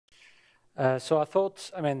So I thought,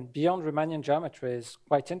 I mean, beyond Riemannian geometry is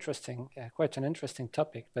quite interesting, quite an interesting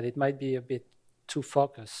topic, but it might be a bit too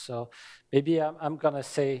focused. So maybe I'm going to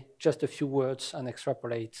say just a few words and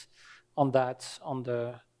extrapolate on that on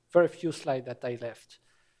the very few slides that I left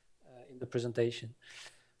in the presentation.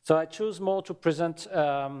 So I choose more to present,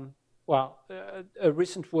 a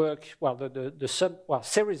recent work,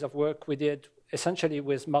 series of work we did essentially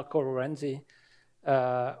with Marco Lorenzi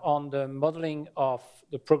on the modeling of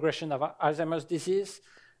the progression of Alzheimer's disease.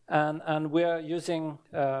 And we're using,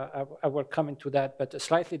 I will come into that, but a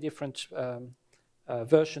slightly different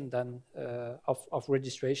version than, of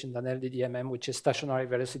registration than LDDMM, which is stationary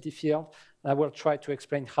velocity field. And I will try to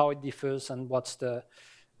explain how it differs and what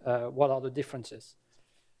are the differences.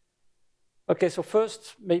 Okay, so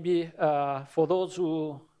first, maybe for those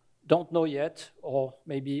who don't know yet, or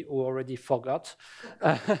maybe who already forgot,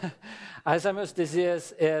 Alzheimer's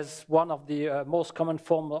disease is one of the most common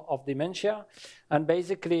forms of dementia. And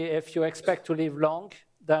basically, if you expect to live long,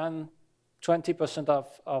 then 20%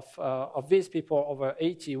 of these people over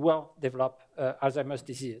 80 will develop Alzheimer's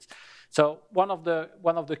disease. So one of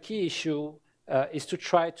the key issues is to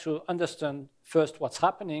try to understand first what's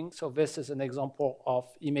happening. So this is an example of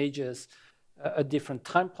images at different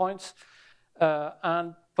time points,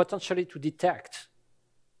 and potentially to detect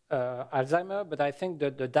Alzheimer. But I think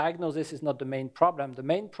that the diagnosis is not the main problem. The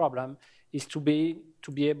main problem is to be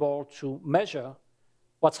able to measure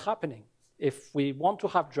what's happening. If we want to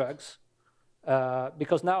have drugs,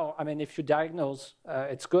 because now, I mean, if you diagnose,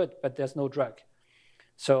 it's good, but there's no drug.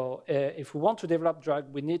 So if we want to develop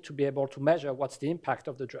drug, we need to be able to measure what's the impact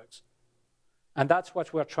of the drugs. And that's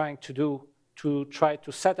what we're trying to do, to try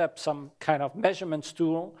to set up some kind of measurements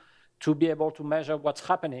tool to be able to measure what's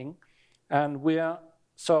happening. And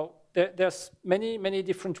there's many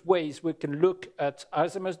different ways we can look at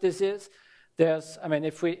Alzheimer's disease. I mean,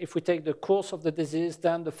 if we take the course of the disease,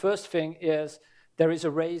 then the first thing is there is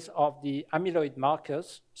a raise of the amyloid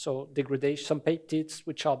markers, so degradation, some peptides,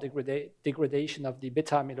 which are degradation of the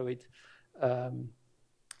beta amyloid.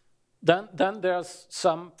 Then there's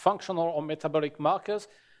some functional or metabolic markers.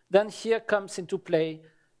 Then here comes into play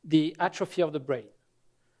the atrophy of the brain.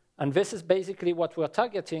 And this is basically what we're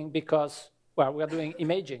targeting because, well, we're doing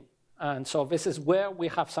imaging. And so this is where we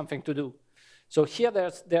have something to do. So here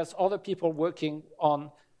there's other people working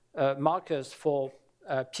on markers for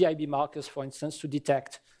PIB markers, for instance, to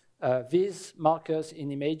detect these markers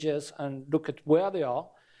in images and look at where they are.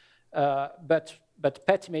 But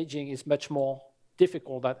PET imaging is much more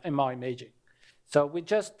difficult than MR imaging. So we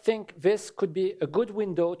just think this could be a good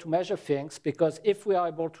window to measure things, because if we are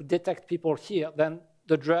able to detect people here, then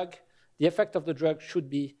the effect of the drug should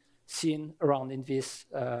be seen around in this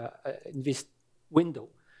window.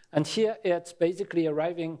 And here it's basically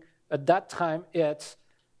arriving at that time, it's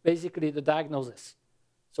basically the diagnosis.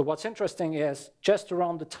 So what's interesting is just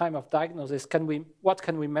around the time of diagnosis, what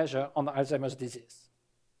can we measure on Alzheimer's disease?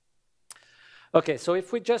 Okay, so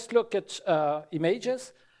if we just look at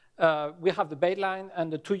images, we have the baseline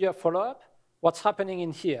and the 2-year follow-up. What's happening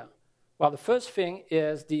in here? Well, the first thing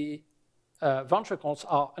is the ventricles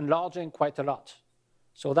are enlarging quite a lot.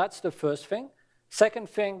 So that's the first thing. Second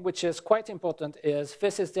thing, which is quite important, is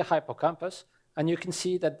this is the hippocampus. And you can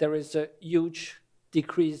see that there is a huge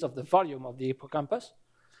decrease of the volume of the hippocampus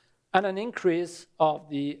and an increase of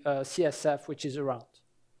the CSF, which is around.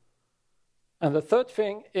 And the third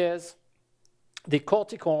thing is the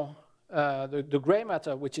cortical, the gray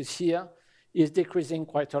matter, which is here, is decreasing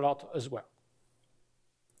quite a lot as well.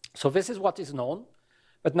 So this is what is known.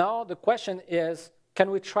 But now the question is, can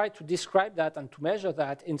we try to describe that and to measure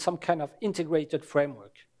that in some kind of integrated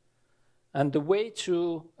framework? And the way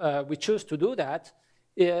we choose to do that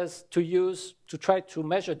is to try to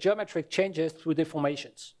measure geometric changes through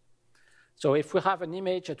deformations. So if we have an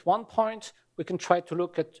image at one point, we can try to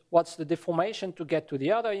look at what's the deformation to get to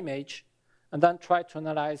the other image, and then try to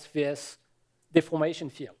analyze this deformation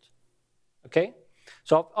field, okay?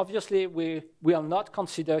 So obviously, we will not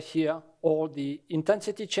consider here all the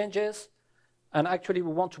intensity changes, and actually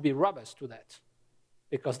we want to be robust to that,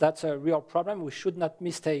 because that's a real problem. We should not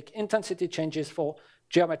mistake intensity changes for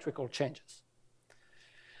geometrical changes.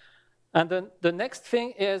 And then the next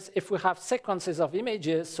thing is if we have sequences of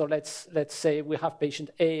images, so let's say we have patient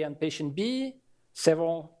A and patient B,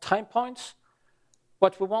 several time points.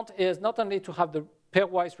 What we want is not only to have the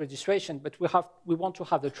pairwise registration, but we want to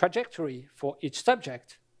have the trajectory for each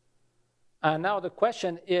subject. And now the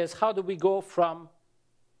question is, how do we go from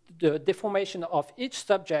the deformation of each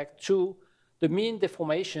subject to the mean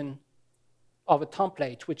deformation of a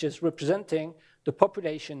template, which is representing the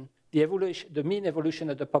population, the mean evolution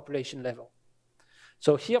at the population level?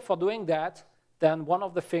 So here for doing that, then one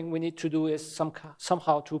of the things we need to do is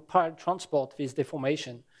somehow to parallel transport this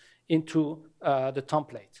deformation into the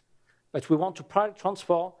template. But we want to parallel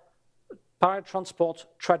transport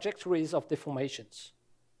trajectories of deformations.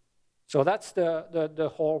 So that's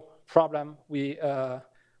the whole problem we are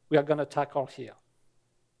going to tackle here.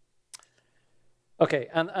 Okay,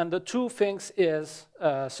 and the two things is,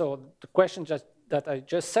 so the question that I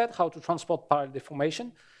just said, how to transport parallel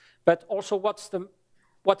deformation, but also what's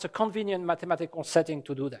a convenient mathematical setting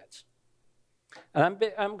to do that? And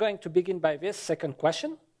I'm going to begin by this second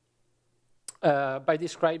question, by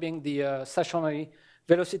describing the stationary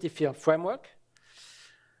velocity field framework.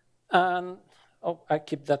 And, oh, I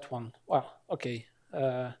keep that one. Well, okay.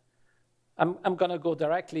 I'm going to go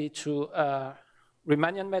directly to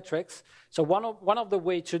Riemannian metrics. So one of the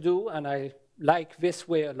way to do, and I like this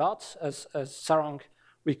way a lot, as Sarang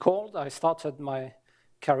recalled, I started my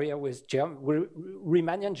career with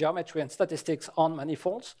Riemannian geometry and statistics on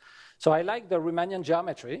manifolds. So I like the Riemannian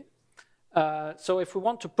geometry. So if we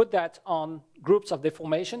want to put that on groups of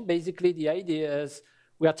deformation, basically the idea is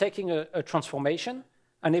we are taking a transformation,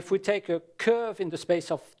 and if we take a curve in the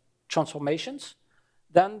space of transformations,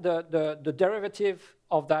 then the derivative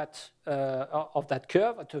of that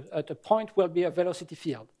curve at a point will be a velocity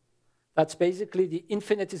field. That's basically the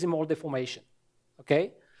infinitesimal deformation,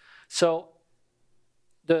 okay? So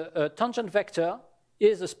the tangent vector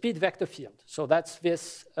is a speed vector field. So that's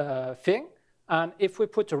this thing. And if we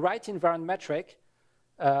put a right invariant metric,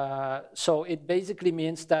 so it basically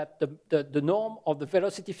means that the norm of the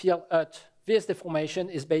velocity field at this deformation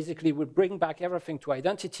is basically we bring back everything to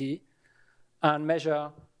identity and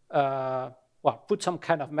measure, well, put some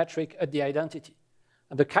kind of metric at the identity.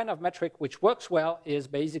 And the kind of metric which works well is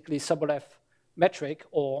basically Sobolev metric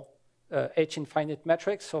or H-infinite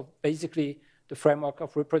metric. So basically the framework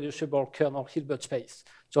of reproducible kernel Hilbert space.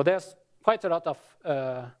 So there's quite a lot of,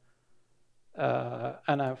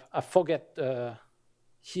 and I forget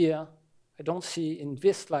here, I don't see in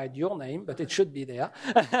this slide your name, but it should be there.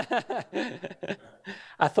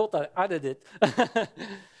 I thought I added it.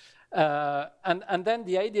 And then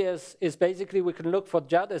the idea is basically we can look for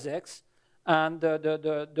geodesics, and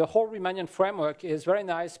the whole Riemannian framework is very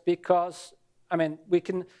nice because, I mean, we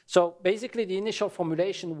can, so basically the initial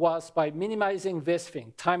formulation was by minimizing this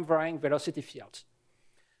thing, time-varying velocity fields.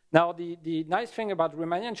 Now, the nice thing about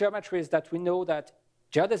Riemannian geometry is that we know that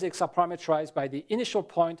geodesics are parameterized by the initial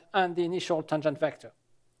point and the initial tangent vector.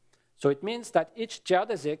 So it means that each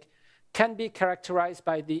geodesic can be characterized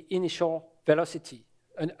by the initial velocity,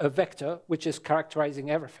 a vector which is characterizing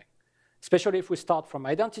everything. Especially if we start from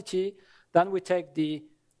identity, then we take the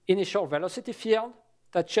initial velocity field,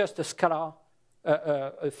 that's just a scalar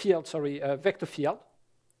a vector field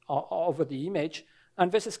over the image,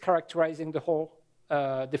 and this is characterizing the whole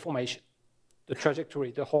deformation, the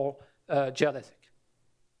trajectory, the whole geodesic.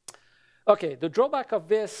 Okay, the drawback of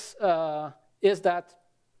this is that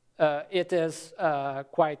it is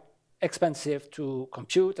quite expensive to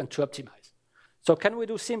compute and to optimize. So can we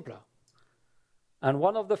do simpler? And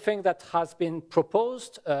one of the things that has been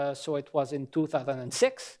proposed, so it was in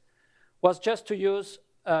 2006, was just to use,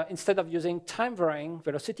 instead of using time-varying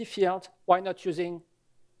velocity field, why not using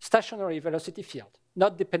stationary velocity field,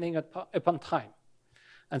 not depending upon time.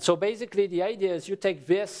 And so basically the idea is you take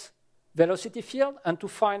this velocity field, and to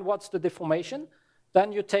find what's the deformation,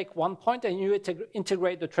 then you take one point and you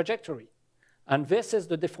integrate the trajectory. And this is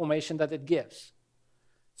the deformation that it gives.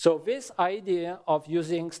 So this idea of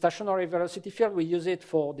using stationary velocity field, we use it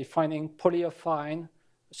for defining polyaffine,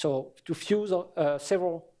 so to fuse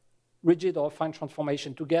several rigid or affine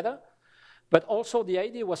transformation together. But also the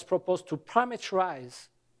idea was proposed to parameterize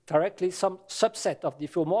directly some subset of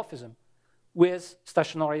diffeomorphism with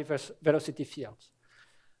stationary velocity fields.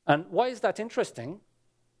 And why is that interesting?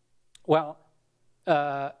 Well,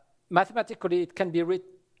 mathematically, it can be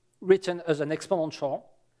written as an exponential,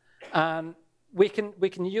 and we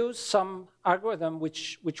can use some algorithm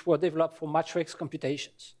which were developed for matrix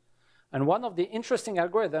computations. And one of the interesting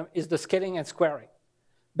algorithms is the scaling and squaring.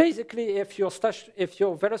 Basically, if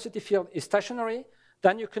your velocity field is stationary,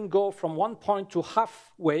 then you can go from one point to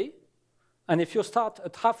halfway, and if you start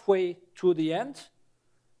at halfway to the end,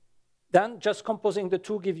 then just composing the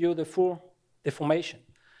two give you the full deformation.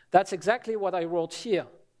 That's exactly what I wrote here.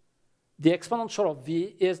 The exponential of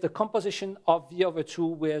V is the composition of V over 2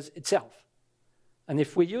 with itself. And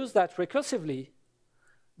if we use that recursively,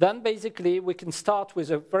 then basically we can start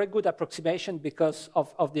with a very good approximation because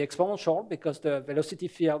of the exponential, because the velocity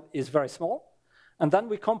field is very small. And then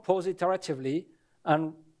we compose iteratively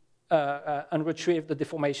and retrieve the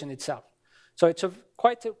deformation itself. So it's a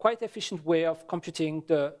quite efficient way of computing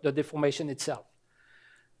the deformation itself.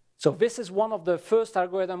 So this is one of the first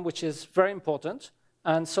algorithms which is very important.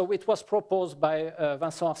 And so it was proposed by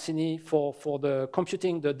Vincent Arsini for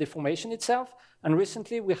computing the deformation itself. And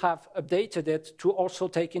recently we have updated it to also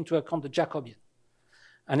take into account the Jacobian.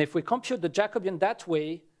 And if we compute the Jacobian that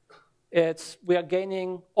way, we are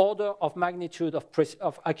gaining order of magnitude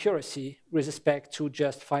of accuracy with respect to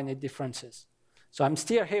just finite differences. So I'm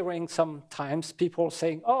still hearing sometimes people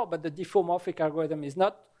saying, oh, but the diffeomorphic algorithm is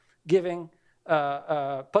not giving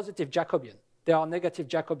a positive Jacobian. There are negative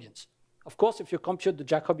Jacobians. Of course, if you compute the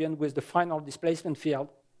Jacobian with the final displacement field,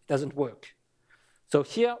 it doesn't work. So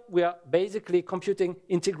here we are basically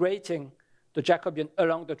integrating the Jacobian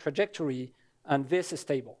along the trajectory, and this is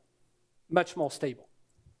stable, much more stable.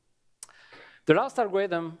 The last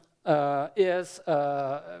algorithm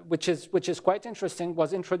which is quite interesting,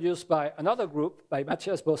 was introduced by another group, by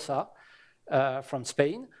Matías Bossa from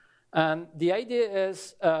Spain. And the idea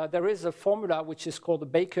is there is a formula which is called the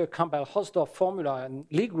Baker-Campbell-Hausdorff formula in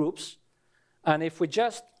Lie groups. And if we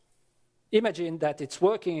just imagine that it's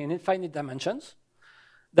working in infinite dimensions,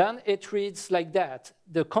 then it reads like that.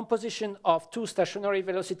 The composition of two stationary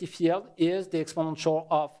velocity fields is the exponential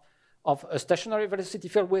of a stationary velocity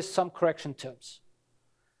field with some correction terms.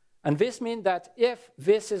 And this means that if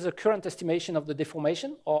this is a current estimation of the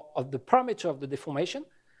deformation or of the parameter of the deformation,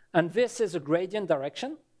 and this is a gradient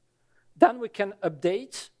direction, then we can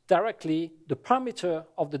update directly the parameter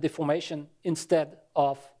of the deformation instead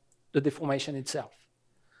of the deformation itself.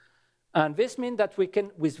 And this means that we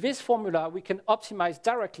can, with this formula, we can optimize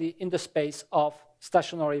directly in the space of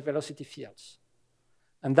stationary velocity fields.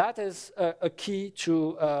 And that is a key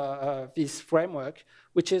to this framework,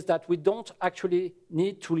 which is that we don't actually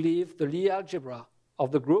need to leave the Lie algebra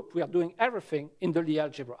of the group. We are doing everything in the Lie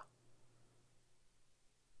algebra.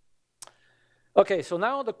 Okay, so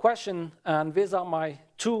now the question, and these are my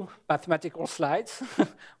two mathematical slides,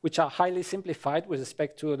 which are highly simplified with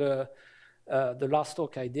respect to the last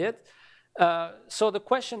talk I did. So the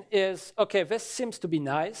question is, okay, this seems to be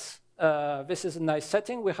nice. This is a nice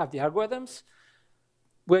setting. We have the algorithms.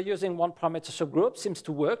 We're using one parameter subgroup, seems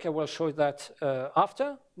to work. I will show you that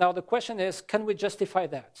after. Now the question is, can we justify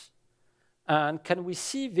that? And can we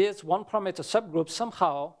see this one parameter subgroup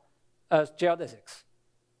somehow as geodesics?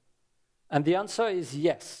 And the answer is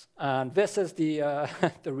yes. And this is the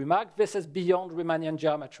remark. This is beyond Riemannian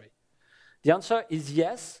geometry. The answer is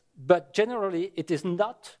yes, but generally it is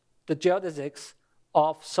not the geodesics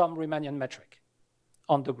of some Riemannian metric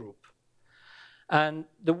on the group. And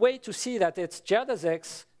the way to see that it's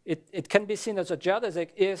geodesics, it can be seen as a geodesic,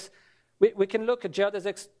 is we can look at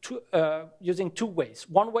geodesics using two ways.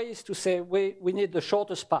 One way is to say we need the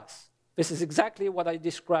shortest path. This is exactly what I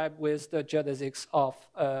described with the geodesics of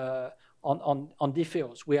on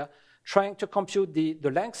diffeos. We are trying to compute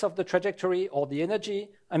the length of the trajectory or the energy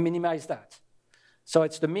and minimize that. So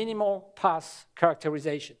it's the minimal path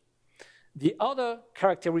characterization. The other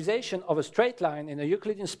characterization of a straight line in a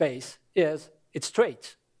Euclidean space is it's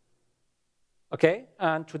straight. Okay?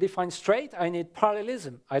 And to define straight, I need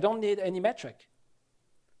parallelism. I don't need any metric.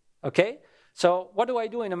 Okay? So what do I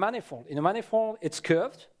do in a manifold? In a manifold, it's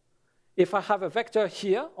curved. If I have a vector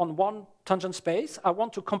here on one tangent space, I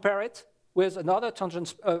want to compare it with another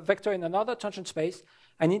tangent vector in another tangent space.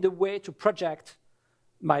 I need a way to project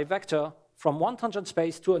my vector from one tangent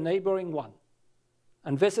space to a neighboring one.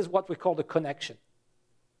 And this is what we call the connection.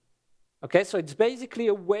 Okay, so it's basically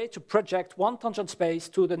a way to project one tangent space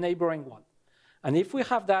to the neighboring one. And if we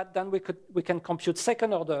have that, then we can compute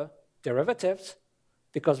second-order derivatives,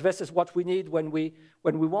 because this is what we need when we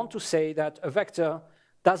want to say that a vector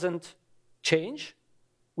doesn't change.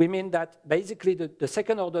 We mean that basically the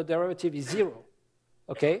second-order derivative is 0.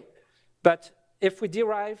 Okay, but if we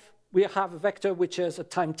derive, we have a vector which is at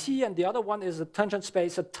time t, and the other one is a tangent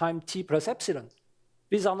space at time t plus epsilon.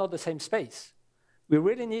 These are not the same space. We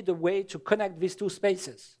really need a way to connect these two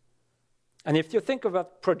spaces. And if you think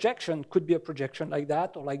about projection, could be a projection like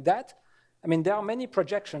that or like that. I mean, there are many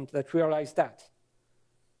projections that realize that.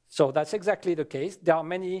 So that's exactly the case. There are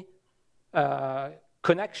many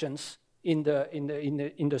connections in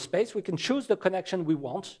the space. We can choose the connection we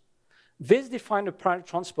want. This defines a parallel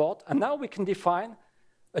transport, and now we can define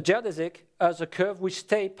a geodesic as a curve which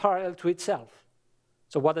stays parallel to itself.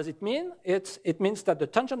 So what does it mean? It means that the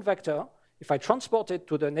tangent vector, if I transport it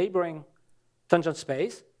to the neighboring tangent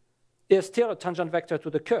space, is still a tangent vector to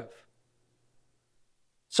the curve.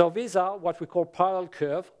 So these are what we call parallel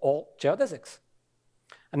curve or geodesics.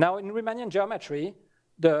 And now in Riemannian geometry,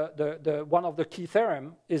 one of the key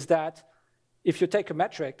theorems is that if you take a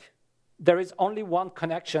metric, there is only one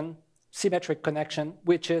connection symmetric connection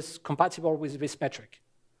which is compatible with this metric.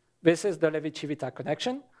 This is the Levi-Civita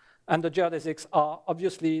connection, and the geodesics are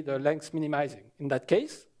obviously the length minimizing in that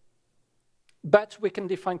case. But we can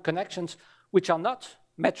define connections which are not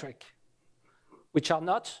metric, which are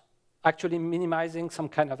not actually minimizing some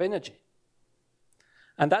kind of energy.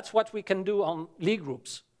 And that's what we can do on Lie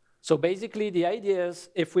groups. So basically, the idea is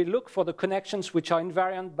if we look for the connections which are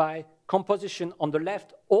invariant by composition on the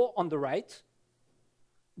left or on the right,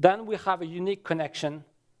 then we have a unique connection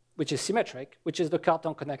which is symmetric, which is the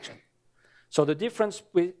Cartan connection. So the difference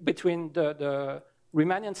between the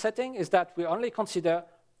Riemannian setting is that we only consider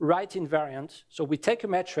right invariant. So we take a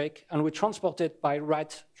metric and we transport it by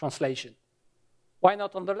right translation. Why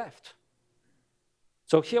not on the left?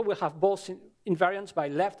 So here we have both invariants by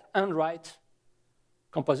left and right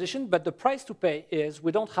composition, but the price to pay is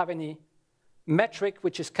we don't have any metric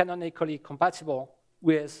which is canonically compatible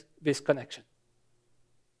with this connection.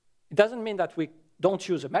 It doesn't mean that we don't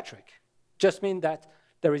use a metric. It just means that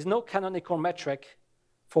there is no canonical metric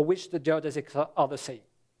for which the geodesics are the same.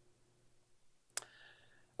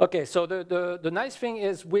 Okay, so the nice thing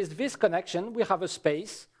is with this connection, we have a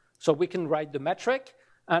space, so we can write the metric,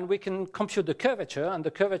 and we can compute the curvature, and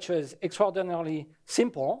the curvature is extraordinarily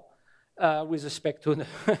simple with respect to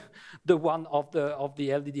the one of the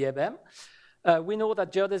LDDMM. We know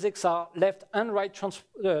that geodesics are left and right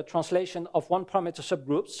translation of one parameter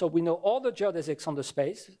subgroups, so we know all the geodesics on the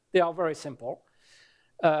space. They are very simple.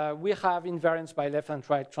 We have invariance by left and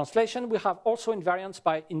right translation. We have also invariance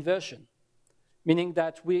by inversion, meaning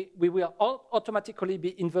that we will automatically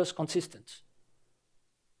be inverse consistent.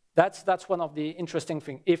 That's one of the interesting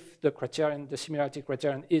things, if the criterion, the similarity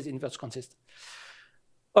criterion is inverse consistent.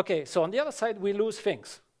 Okay, so on the other side, we lose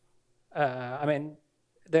things. I mean,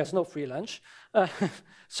 there's no free lunch.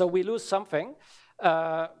 So we lose something.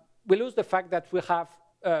 We lose the fact that we have,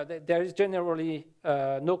 there is generally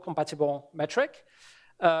no compatible metric.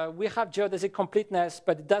 We have geodesic completeness,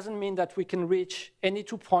 but it doesn't mean that we can reach any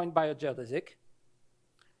 2 points by a geodesic.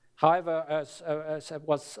 However, as I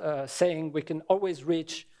was saying, we can always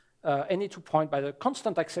reach any 2 points by the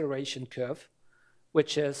constant acceleration curve,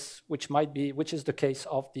 which is the case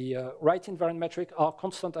of the right invariant metric or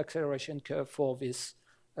constant acceleration curve for this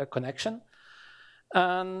connection.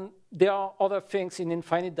 And there are other things in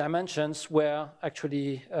infinite dimensions where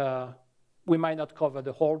actually we might not cover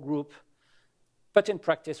the whole group, but in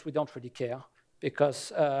practice we don't really care,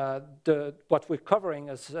 because what we're covering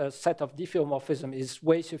as a set of diffeomorphism is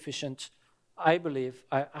way sufficient, I believe.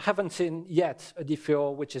 I haven't seen yet a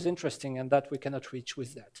diffeo which is interesting and that we cannot reach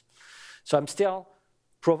with that. So I'm still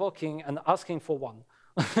provoking and asking for one.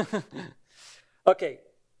 Okay,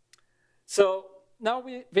 so now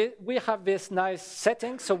we have this nice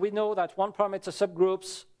setting. So we know that one parameter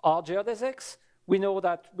subgroups are geodesics. We know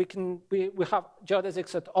that we have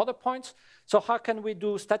geodesics at other points. So how can we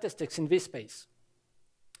do statistics in this space?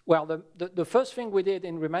 Well, the first thing we did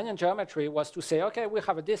in Riemannian geometry was to say, okay, we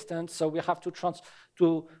have a distance, so we have to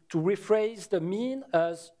rephrase the mean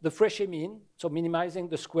as the Fréchet mean, so minimizing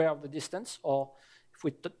the square of the distance, or if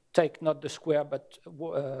we take not the square, but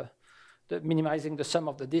minimizing the sum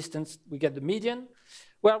of the distance, we get the median.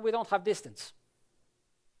 Well, we don't have distance.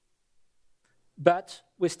 But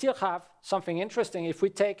we still have something interesting. If we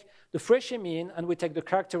take the Fréchet mean and we take the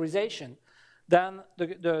characterization, then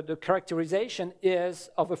the characterization is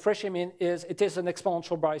of a Fréchet mean is it is an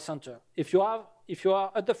exponential barycenter. If you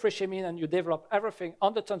are at the Fréchet mean and you develop everything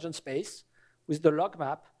on the tangent space with the log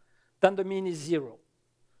map, then the mean is 0.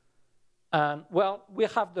 And well, we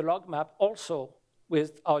have the log map also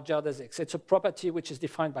with our geodesics. It's a property which is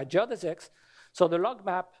defined by geodesics. So the log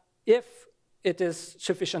map, if it is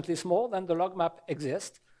sufficiently small, then the log map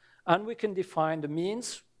exists, and we can define the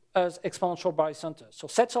means as exponential barycenters. So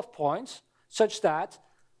sets of points such that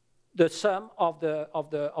the sum of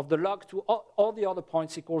the log to all the other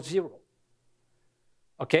points equals 0.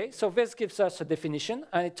 Okay, so this gives us a definition,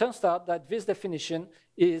 and it turns out that this definition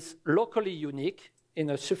is locally unique in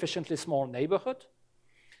a sufficiently small neighborhood,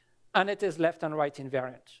 and it is left and right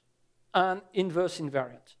invariant and inverse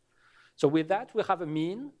invariant. So with that, we have a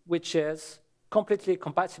mean which is completely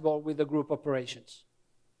compatible with the group operations.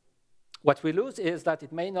 What we lose is that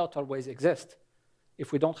it may not always exist.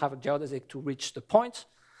 If we don't have a geodesic to reach the point,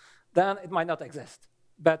 then it might not exist.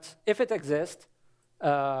 But if it exists,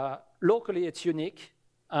 locally it's unique,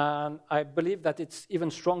 and I believe that it's even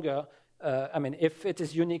stronger. I mean, if it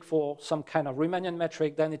is unique for some kind of Riemannian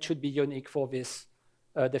metric, then it should be unique for this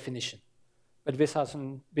definition. But this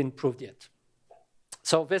hasn't been proved yet.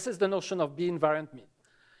 So this is the notion of B-invariant mean.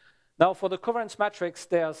 Now, for the covariance matrix,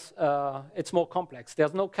 it's more complex.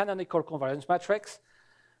 There's no canonical covariance matrix.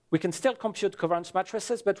 we can still compute covariance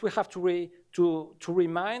matrices, but we have to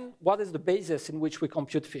remind what is the basis in which we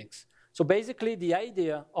compute things. So basically, the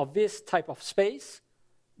idea of this type of space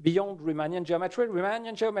beyond Riemannian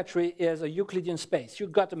geometry is a Euclidean space. You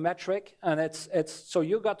got a metric, and so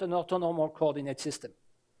you got an orthonormal coordinate system.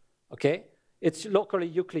 Okay, it's locally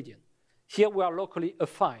Euclidean. Here we are locally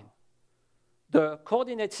affine. The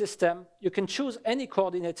coordinate system, you can choose any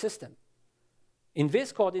coordinate system. In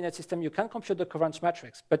this coordinate system, you can compute the covariance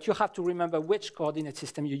matrix, but you have to remember which coordinate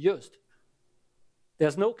system you used.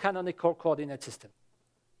 There's no canonical coordinate system.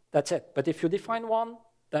 That's it. But if you define one,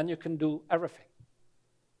 then you can do everything.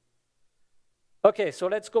 Okay, so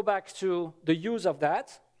let's go back to the use of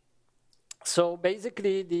that. So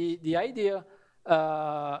basically, the idea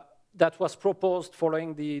that was proposed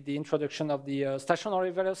following the introduction of the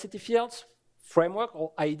stationary velocity fields framework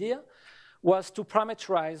or idea was to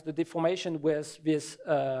parameterize the deformation with this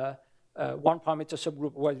one parameter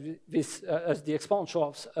subgroup, with this as the exponential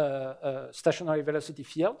of stationary velocity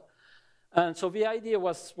field. And so the idea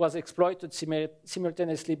was exploited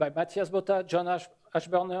simultaneously by Matthias Botta, John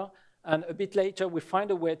Ashburner, and a bit later we find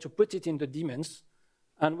a way to put it in the demons,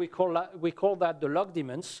 and we call that the log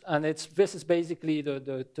demons, and this is basically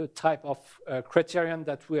the type of criterion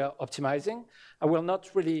that we are optimizing. I will not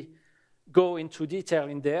really go into detail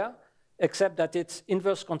in there, except that it's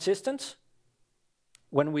inverse consistent.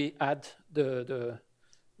 When we add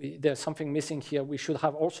there's something missing here, we should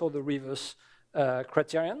have also the reverse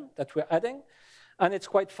criterion that we're adding, and it's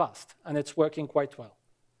quite fast, and it's working quite well.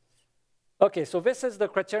 Okay, so this is the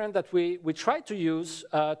criterion that we try to use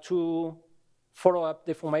to follow up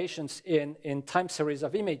deformations in time series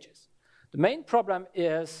of images. The main problem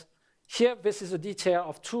is here, this is a detail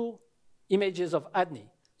of two images of ADNI.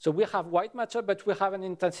 So we have white matter, but we have an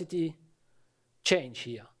intensity change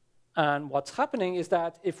here. And what's happening is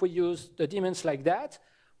that if we use the demons like that,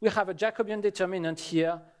 we have a Jacobian determinant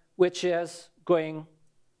here, which is going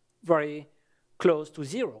very close to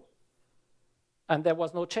 0. And there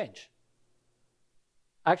was no change.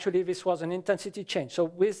 Actually, this was an intensity change. So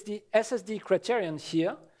with the SSD criterion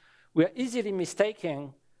here, we are easily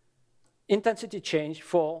mistaking intensity change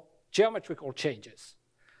for geometrical changes.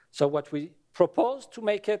 So what we propose to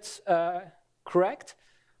make it correct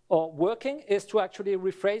or working is to actually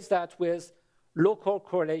rephrase that with local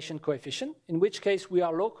correlation coefficient, in which case we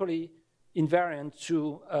are locally invariant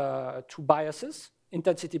to biases,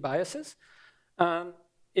 intensity biases. And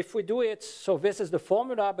if we do it, so this is the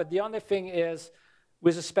formula, but the only thing is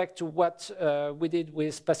with respect to what we did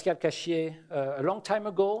with Pascal Cachier a long time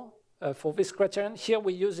ago for this criterion, here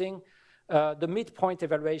we're using the midpoint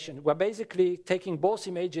evaluation. We're basically taking both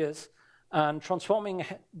images and transforming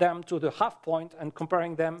them to the half point and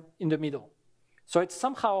comparing them in the middle. So it's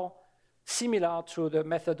somehow similar to the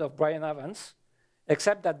method of Brian Evans,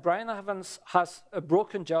 except that Brian Evans has a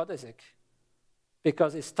broken geodesic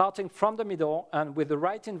because it's starting from the middle, and with the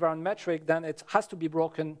right invariant metric, then it has to be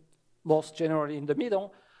broken most generally in the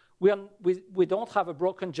middle. We don't have a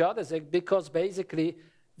broken geodesic because basically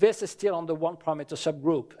this is still on the one parameter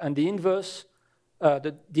subgroup, and the inverse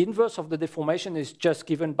of the deformation is just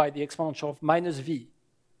given by the exponential of -v.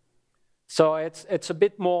 So it's a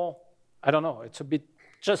bit more, I don't know, it's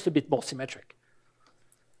just a bit more symmetric.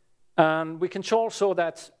 And we can show also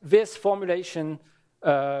that this formulation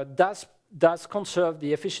does conserve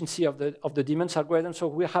the efficiency of the Demons algorithm, so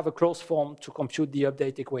we have a closed form to compute the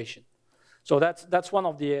update equation. So that's one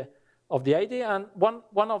of the idea, and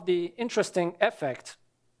one of the interesting effects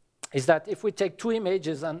is that if we take two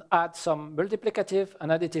images and add some multiplicative and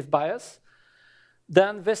additive bias,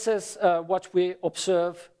 then this is what we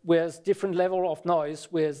observe with different level of noise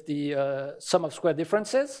with the sum of square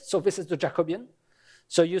differences. So this is the Jacobian.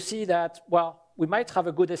 So you see that, well, we might have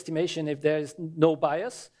a good estimation if there is no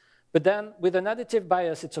bias, but then with an additive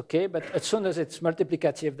bias, it's okay, but as soon as it's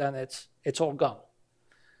multiplicative, then it's all gone.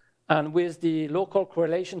 And with the local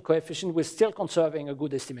correlation coefficient, we're still conserving a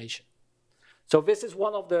good estimation. So this is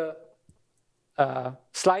one of the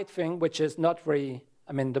slight thing, which is not very,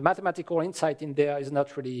 I mean, the mathematical insight in there is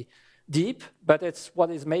not really deep, but it's what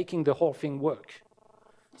is making the whole thing work.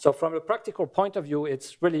 So from a practical point of view,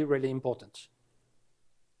 it's really, really important.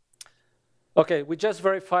 Okay, we just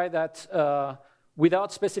verified that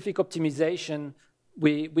without specific optimization,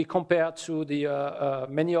 we compare to the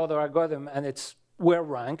many other algorithms, and it's well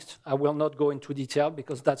ranked. I will not go into detail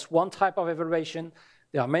because that's one type of evaluation.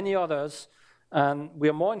 There are many others, and we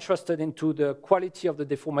are more interested into the quality of the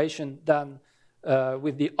deformation than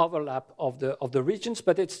with the overlap of the regions,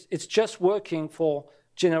 but it's just working for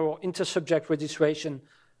general intersubject registration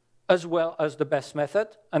as well as the best method,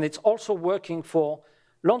 and it's also working for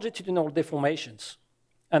longitudinal deformations.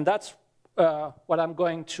 And that's what I'm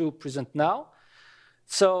going to present now.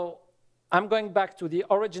 So I'm going back to the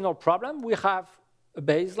original problem. We have a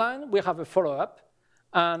baseline, we have a follow-up,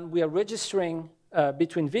 and we are registering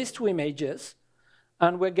between these two images,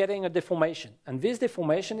 and we're getting a deformation. And this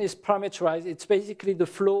deformation is parameterized. It's basically the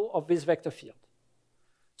flow of this vector field.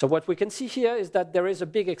 So what we can see here is that there is a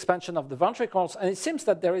big expansion of the ventricles, and it seems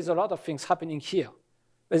that there is a lot of things happening here.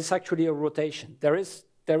 But it's actually a rotation. There is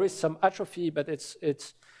some atrophy, but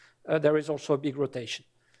there is also a big rotation.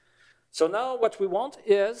 So now what we want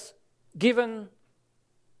is, given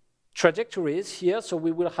trajectories here, so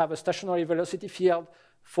we will have a stationary velocity field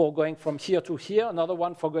for going from here to here, another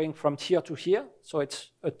one for going from here to here. So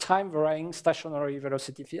it's a time-varying stationary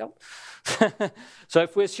velocity field. So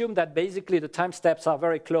if we assume that basically the time steps are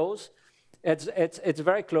very close, it's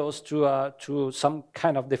very close to some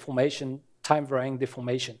kind of deformation, time-varying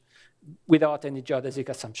deformation, without any geodesic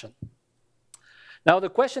assumption. Now the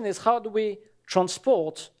question is, how do we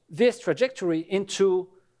transport this trajectory into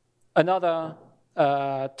another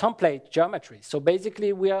template geometry? So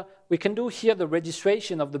basically we can do here the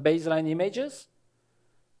registration of the baseline images.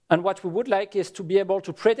 And what we would like is to be able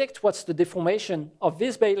to predict what's the deformation of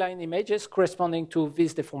these baseline images corresponding to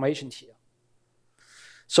this deformation here.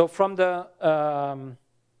 So from the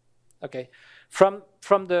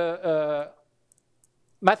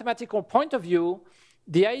mathematical point of view,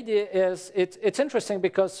 the idea is it's interesting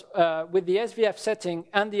because with the SVF setting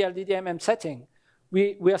and the LDDMM setting,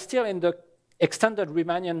 we are still in the extended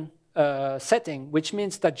Riemannian setting, which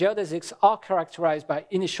means that geodesics are characterized by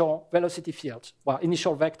initial velocity fields, well,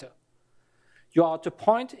 initial vector. You are at a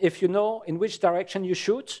point, if you know in which direction you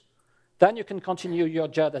shoot, then you can continue your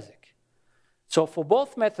geodesic. So for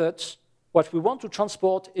both methods, what we want to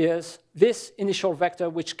transport is this initial vector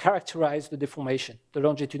which characterizes the deformation, the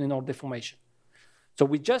longitudinal deformation. So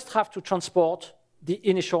we just have to transport the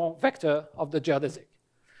initial vector of the geodesic.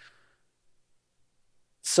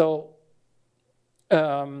 So,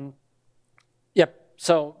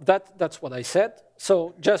 so that's what I said.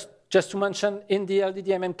 So just to mention, in the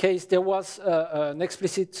LDDMM case, there was an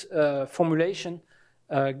explicit formulation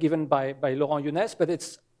given by Laurent Younes, but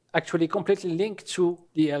it's actually completely linked to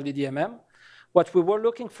the LDDMM. What we were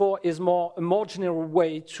looking for is a more general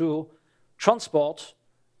way to transport,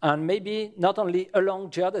 and maybe not only along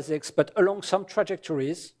geodesics, but along some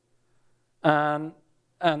trajectories, and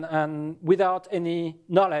without any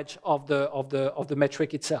knowledge of the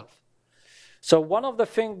metric itself. So one of the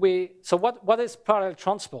things what is parallel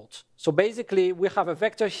transport? So basically we have a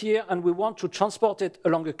vector here and we want to transport it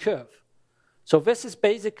along a curve. So this is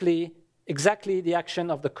basically exactly the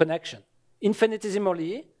action of the connection.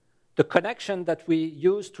 Infinitesimally, the connection that we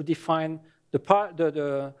use to define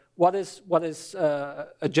what is a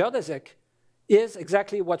geodesic is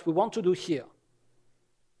exactly what we want to do here.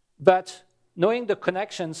 But knowing the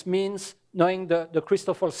connections means knowing the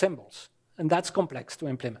Christoffel symbols, and that's complex to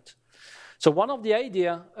implement. So one of the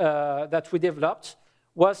ideas that we developed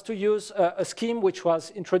was to use a scheme which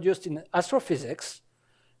was introduced in astrophysics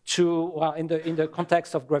in the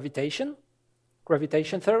context of gravitation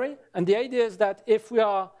theory. And the idea is that if we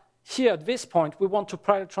are here at this point, we want to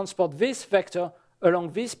parallel transport this vector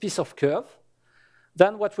along this piece of curve,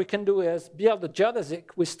 then what we can do is build a geodesic.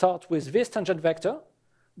 We start with this tangent vector,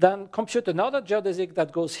 then compute another geodesic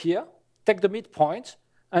that goes here, take the midpoint,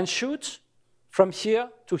 and shoot from here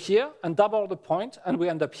to here, and double the point, and we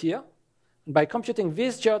end up here. And by computing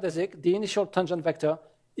this geodesic, the initial tangent vector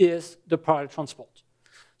is the parallel transport.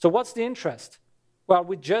 So what's the interest? Well,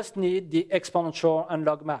 we just need the exponential and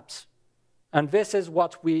log maps. And this is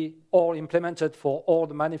what we all implemented for all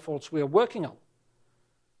the manifolds we are working on.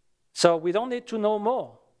 So we don't need to know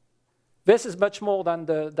more. This is much more than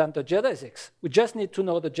the geodesics. We just need to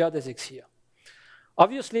know the geodesics here.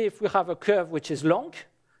 Obviously, if we have a curve which is long,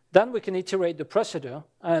 then we can iterate the procedure,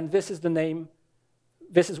 and this is the name.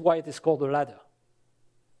 This is why it is called a ladder.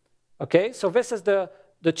 Okay, so this is the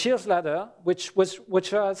Childs ladder, which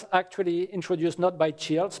was actually introduced not by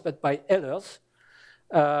Childs, but by Ehlers,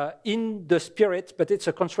 in the spirit, but it's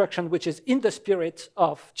a construction which is in the spirit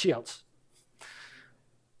of Childs.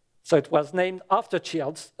 So it was named after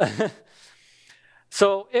Childs.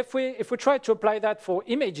 So if we try to apply that for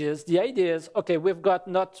images, the idea is, okay, we've got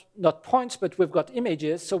not points, but we've got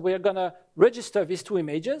images. So we're going to register these two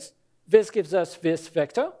images. This gives us this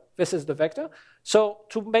vector. This is the vector. So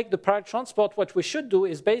to make the parallel transport, what we should do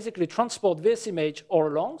is basically transport this image all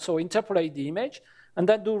along, so interpolate the image, and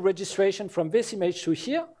then do registration from this image to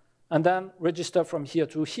here, and then register from here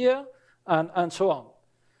to here, and so on.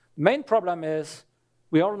 The main problem is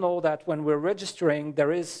we all know that when we're registering,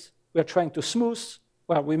 we're trying to smooth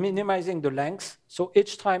well, we're minimizing the length. So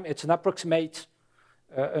each time it's an approximation.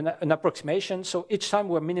 So each time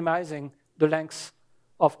we're minimizing the length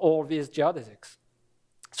of all these geodesics.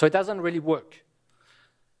 So it doesn't really work.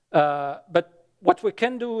 But what we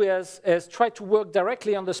can do is try to work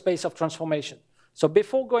directly on the space of transformation. So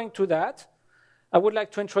before going to that, I would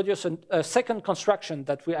like to introduce a second construction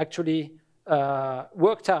that we actually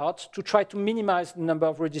worked out to try to minimize the number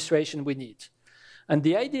of registration we need. And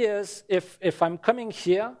the idea is, if I'm coming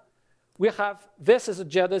here, we have this is a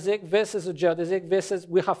geodesic, this is a geodesic,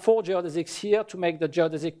 we have 4 geodesics here to make the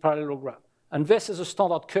geodesic parallelogram. And this is a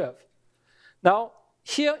standard curve. Now,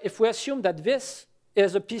 here, if we assume that this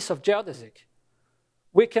is a piece of geodesic,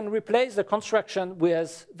 we can replace the construction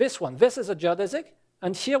with this one. This is a geodesic,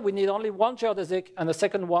 and here we need only one geodesic and a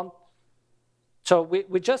second one. So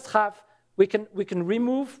we just have, we can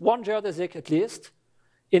remove one geodesic at least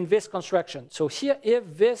in this construction. So here,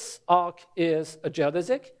 if this arc is a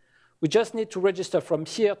geodesic, we just need to register from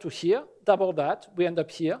here to here, double that, we end up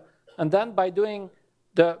here. And then by doing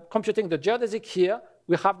computing the geodesic here,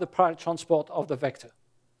 we have the parallel transport of the vector.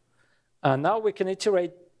 And now we can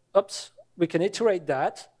iterate,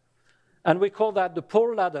 that, and we call that the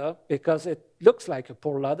pole ladder because it looks like a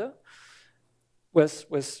pole ladder with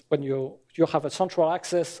when you have a central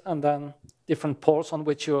axis and then different poles on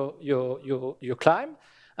which you climb.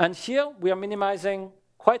 And here we are minimizing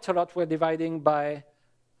quite a lot. We're dividing by,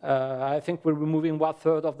 I think we're removing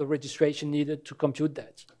 1/3 of the registration needed to compute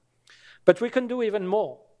that. But we can do even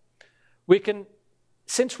more. We can,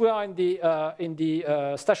 since we are in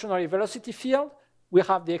the stationary velocity field, we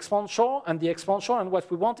have the exponential, and what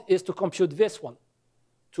we want is to compute this one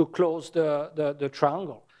to close the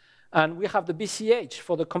triangle. And we have the BCH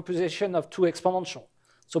for the composition of 2 exponential.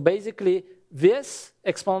 So basically, this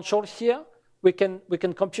exponential here, we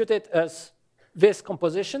can compute it as this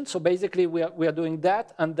composition. So basically, we are doing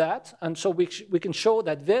that, and so we can show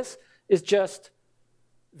that this is just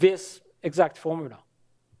this exact formula.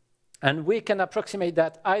 And we can approximate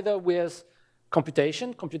that either with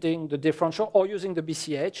computing the differential, or using the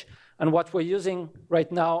BCH. And what we're using right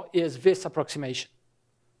now is this approximation.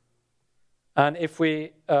 And if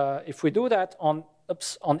we do that on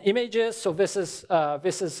images, so this is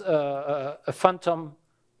a phantom,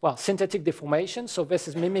 well, synthetic deformation. So this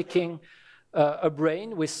is mimicking a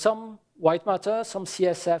brain with some white matter, some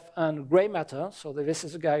CSF, and gray matter. So this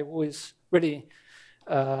is a guy who is really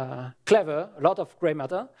clever, a lot of gray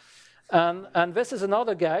matter. And this is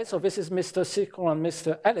another guy, so this is Mr. Circle and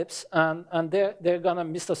Mr. Ellipse, and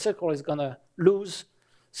Mr. Circle is gonna lose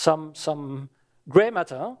some gray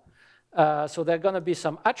matter, so there's gonna be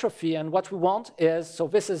some atrophy, and what we want is, so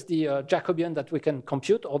this is the Jacobian that we can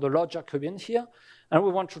compute, or the log Jacobian here, and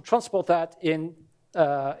we want to transport that in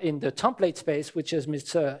the template space, which is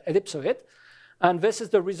Mr. Ellipsoid, and this is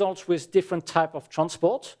the results with different type of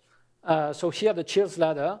transport. So here the Chills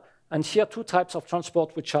ladder, and here 2 types of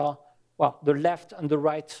transport, which are, well, the left and the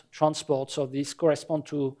right transport. So these correspond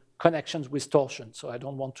to connections with torsion. So I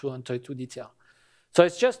don't want to enter into detail. So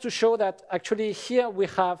it's just to show that actually here we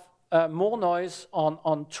have more noise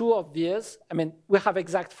on 2 of these. I mean, we have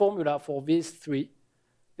exact formula for these 3.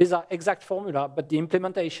 These are exact formula, but the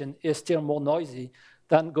implementation is still more noisy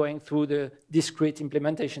than going through the discrete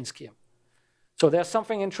implementation scheme. So there's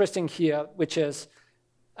something interesting here, which is,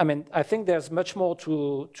 I mean, I think there's much more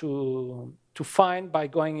to find by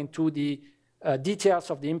going into the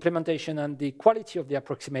details of the implementation and the quality of the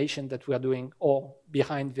approximation that we are doing, or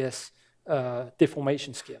behind this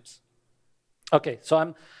deformation schemes. Okay, so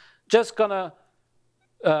I'm just gonna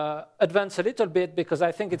advance a little bit because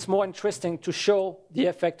I think it's more interesting to show the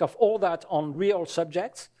effect of all that on real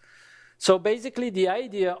subjects. So basically, the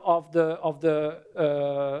idea of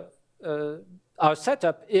our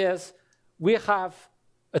setup is we have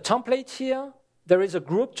a template here. There is a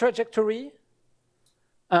group trajectory.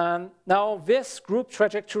 And now this group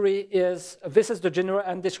trajectory is,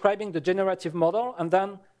 I'm describing the generative model and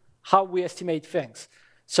then how we estimate things.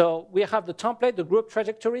 So we have the template, the group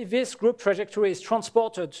trajectory. This group trajectory is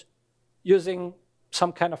transported using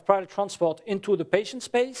some kind of parallel transport into the patient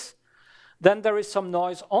space. Then there is some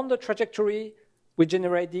noise on the trajectory. We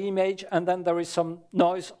generate the image, and then there is some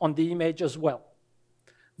noise on the image as well.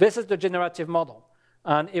 This is the generative model.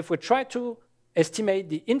 And if we try to estimate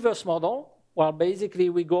the inverse model, well, basically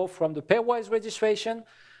we go from the pairwise registration.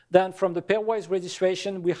 Then from the pairwise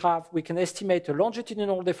registration, we can estimate a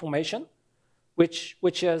longitudinal deformation, which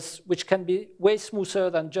can be way smoother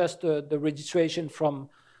than just the registration from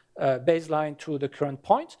baseline to the current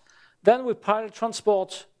point. Then we parallel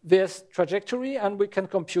transport this trajectory, and we can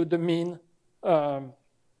compute the mean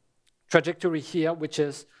trajectory here, which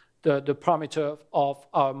is the parameter of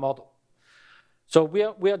our model. So we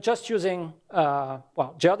are just using,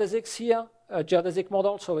 well, geodesics here, a geodesic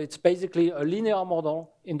model. So it's basically a linear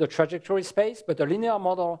model in the trajectory space, but a linear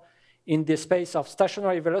model in the space of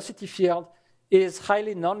stationary velocity field is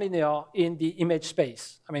highly nonlinear in the image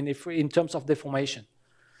space. I mean, in terms of deformation.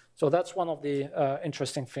 So that's one of the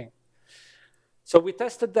interesting things. So we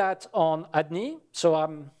tested that on ADNI. So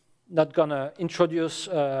I'm not going to introduce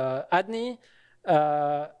ADNI.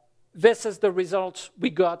 This is the result we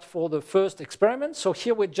got for the first experiment. So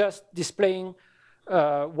here we're just displaying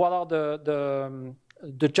what are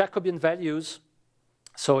the Jacobian values.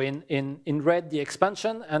 So in red, the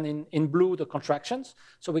expansion, and in blue, the contractions.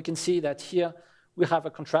 So we can see that here we have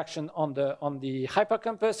a contraction on the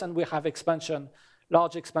hippocampus, and we have expansion,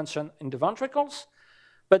 large expansion in the ventricles.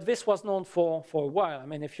 But this was known for a while. I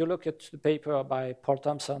mean, if you look at the paper by Paul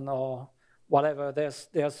Thompson or whatever,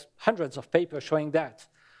 there's hundreds of papers showing that.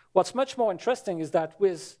 What's much more interesting is that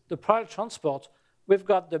with the parallel transport, we've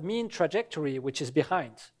got the mean trajectory, which is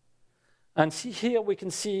behind. And see here, we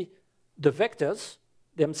can see the vectors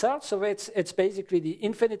themselves. So it's basically the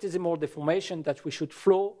infinitesimal deformation that we should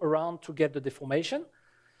flow around to get the deformation.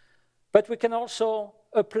 But we can also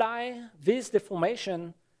apply this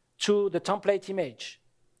deformation to the template image.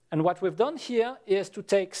 And what we've done here is to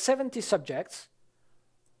take 70 subjects,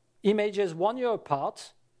 images 1 year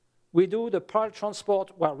apart. We do the parallel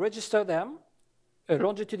transport, well, register them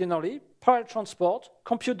longitudinally, parallel transport,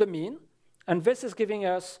 compute the mean, and this is giving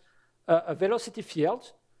us a velocity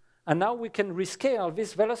field. And now we can rescale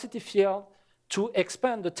this velocity field to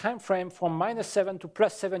expand the time frame from -7 to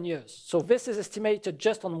 +7 years. So this is estimated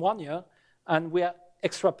just on 1 year, and we are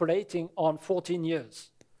extrapolating on 14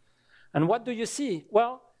 years. And what do you see?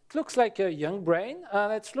 Well, it looks like a young brain,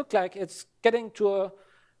 and it looks like it's getting to a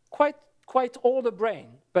quite older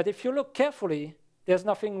brain. But if you look carefully, there's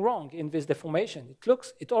nothing wrong in this deformation.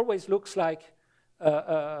 It always looks like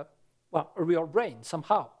well, a real brain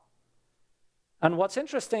somehow. And what's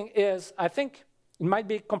interesting is, I think it might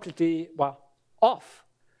be completely, well, off,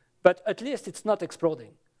 but at least it's not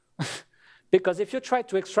exploding. Because if you try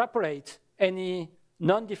to extrapolate any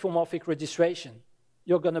non-diffeomorphic registration,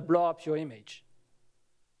 you're going to blow up your image.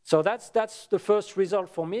 So that's the first result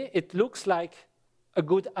for me. It looks like a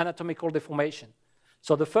good anatomical deformation.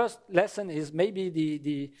 So the first lesson is maybe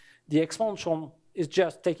the expansion is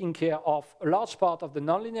just taking care of a large part of the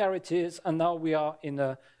nonlinearities, and now we are in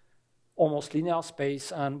a almost linear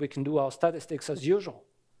space, and we can do our statistics as usual.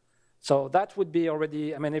 So that would be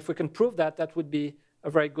already, I mean, if we can prove that, that would be a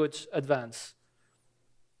very good advance.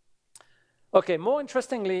 Okay, more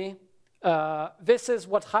interestingly, this is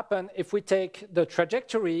what happened if we take the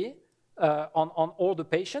trajectory on all the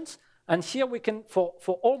patients. And here we can,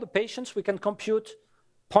 for all the patients, we can compute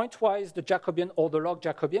pointwise the Jacobian or the log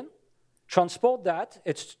Jacobian, transport that,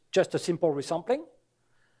 it's just a simple resampling,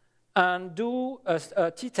 and do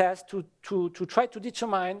a t-test to try to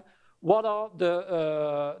determine what are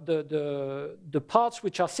the parts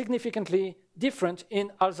which are significantly different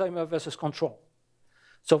in Alzheimer versus control.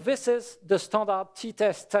 So this is the standard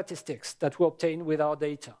t-test statistics that we obtain with our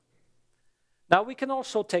data. Now we can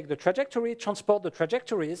also take the trajectory, transport the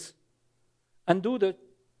trajectories, and do the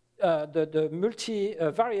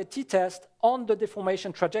multivariate t-test on the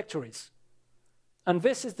deformation trajectories. And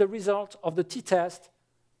this is the result of the t-test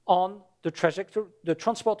on the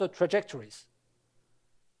transported trajectories.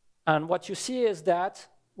 And what you see is that,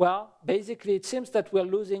 well, basically it seems that we're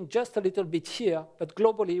losing just a little bit here, but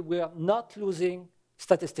globally we are not losing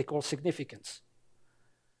statistical significance.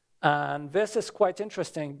 And this is quite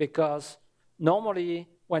interesting because normally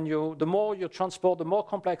the more you transport, the more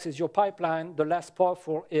complex is your pipeline, the less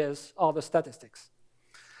powerful are the statistics.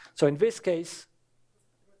 So in this case,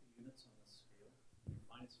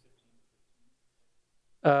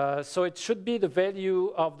 so it should be the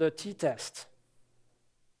value of the t-test.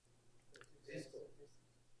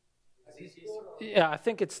 Yeah, I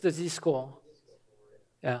think it's the z-score.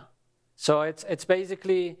 Yeah. So it's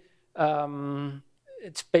basically what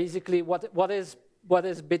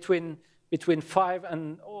is between 5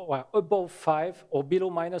 and above 5 or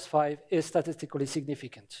below -5 is statistically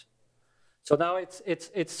significant. So now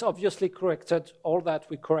it's obviously corrected. All that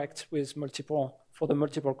we correct with for the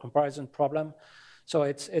multiple comparison problem. So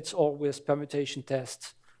it's always permutation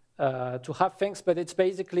tests to have things, but it's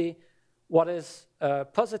basically what is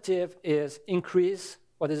positive is increase,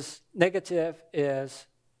 what is negative is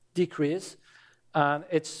decrease, and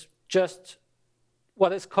it's just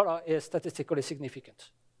what is color is statistically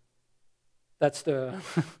significant. That's the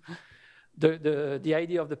the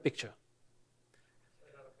idea of the picture.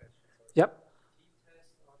 Yep.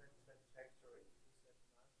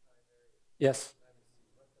 Yes.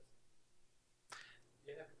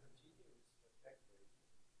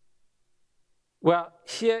 Well,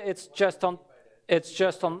 here it's just on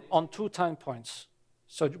 2 time points.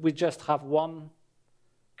 So we just have one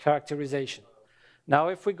characterization. Now,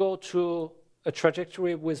 if we go to a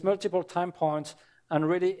trajectory with multiple time points, and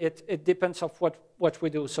really it depends on what we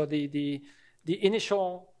do. So the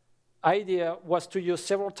initial idea was to use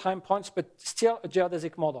several time points, but still a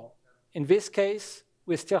geodesic model. In this case,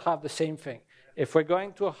 we still have the same thing. If we're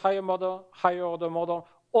going to a higher order model,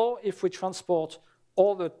 or if we transport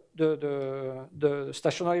all the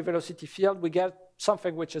stationary velocity field, we get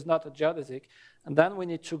something which is not a geodesic, and then we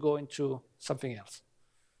need to go into something else.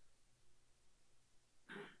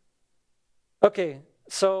 Okay,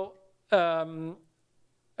 so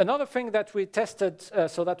another thing that we tested,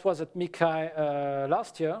 so that was at MICAI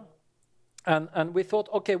last year, and we thought,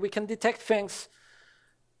 okay, we can detect things,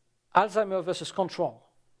 Alzheimer versus control.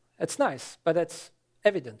 It's nice, but it's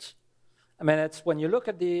evident. I mean, it's when you look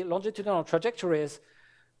at the longitudinal trajectories,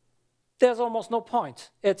 there's almost no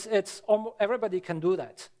point. Everybody can do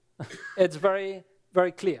that. It's very,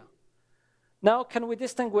 very clear. Now, can we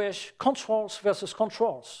distinguish controls versus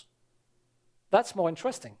controls? That's more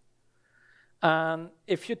interesting. And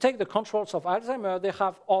if you take the controls of Alzheimer, they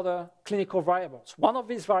have other clinical variables. One of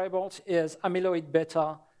these variables is amyloid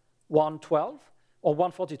beta 112, or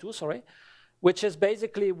 142, sorry, which is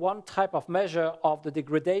basically one type of measure of the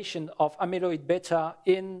degradation of amyloid beta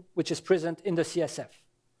which is present in the CSF.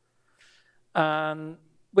 And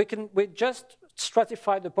we just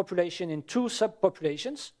stratify the population in 2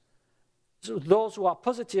 subpopulations, so those who are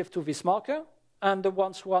positive to this marker and the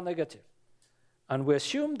ones who are negative. And we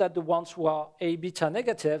assume that the ones who are A beta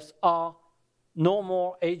negatives are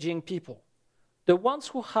normal aging people. The ones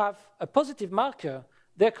who have a positive marker,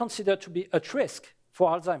 they're considered to be at risk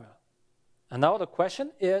for Alzheimer. And now the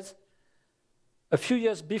question is, a few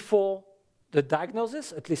years before the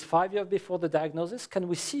diagnosis, at least 5 years before the diagnosis, can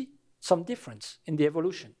we see some difference in the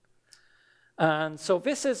evolution? And so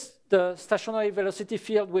this is the stationary velocity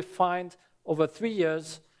field we find over 3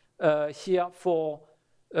 years here for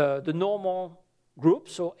the normal group,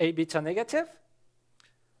 so A beta negative.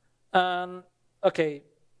 And okay,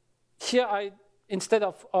 here instead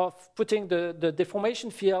of putting the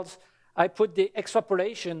deformation fields, I put the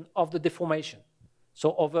extrapolation of the deformation,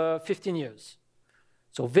 so over 15 years.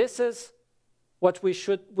 So this is what we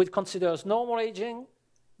would consider as normal aging.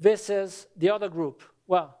 This is the other group.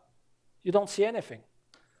 Well, you don't see anything.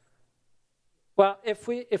 Well, if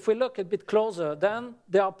we look a bit closer, then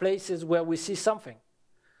there are places where we see something.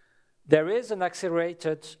 There is an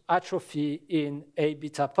accelerated atrophy in A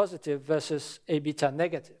beta positive versus A beta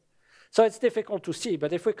negative. So it's difficult to see,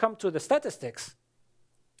 but if we come to the statistics,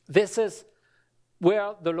 this is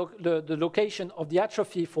where the location of the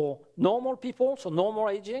atrophy for normal people, so normal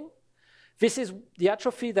aging. This is the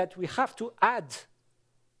atrophy that we have to add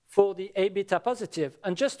for the A beta positive.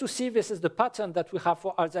 And just to see, this is the pattern that we have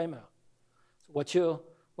for Alzheimer. So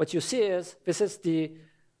what you see is, this is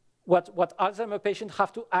what Alzheimer patients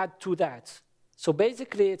have to add to that. So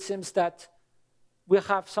basically, it seems that we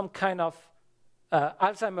have some kind of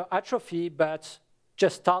Alzheimer atrophy, but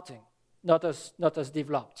just starting, not as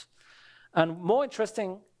developed. And more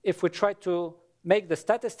interesting, if we try to make the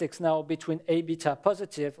statistics now between A beta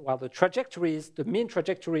positive, while the trajectories, the mean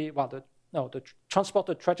trajectory, the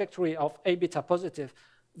transported trajectory of A beta positive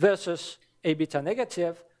versus A beta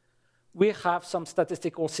negative, we have some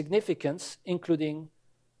statistical significance, including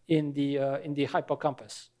in the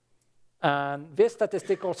hippocampus. And this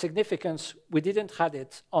statistical significance, we didn't have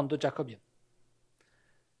it on the Jacobian.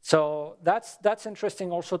 So that's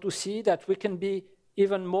interesting also to see that we can be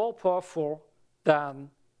even more powerful than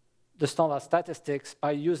the standard statistics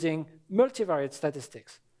by using multivariate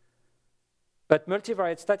statistics. But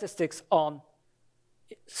multivariate statistics on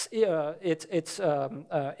it's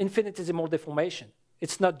infinitesimal deformation.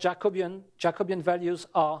 It's not Jacobian. Jacobian values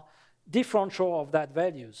are differential of that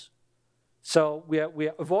values. So we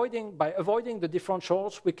are avoiding, by avoiding the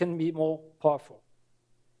differentials, we can be more powerful.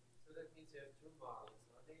 So that means you have 2 models.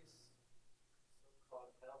 One is so-called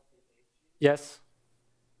healthy aging. Yes.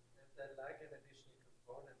 And then like an additional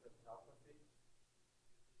component of atrophy.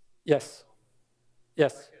 Yes.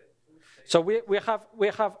 Yes. So we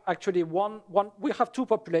have actually we have 2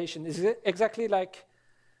 populations. Is exactly like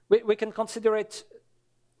we can consider it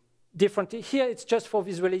differently. Here it's just for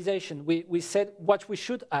visualization. We said what we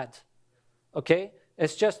should add. Okay,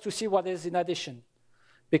 it's just to see what is in addition,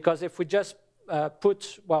 because if we just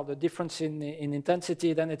put the difference in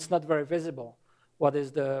intensity, then it's not very visible. What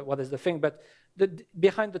is the thing? But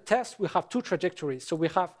behind the test we have 2 trajectories. So we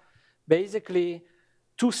have basically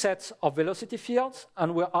two sets of velocity fields,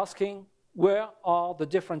 and we're asking where are the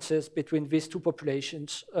differences between these two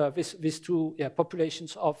populations, these two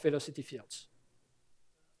populations of velocity fields.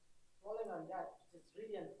 Following on that, it's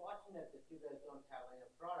really unfortunate that you guys don't have any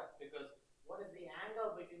product, because what is the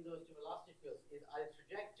angle between those two velocity fields? Are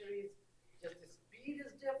trajectories, just the speed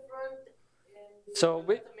is different? So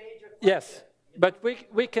that's a major question. Yes, but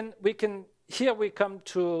we can, here we come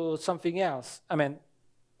to something else. I mean,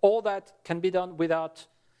 all that can be done without,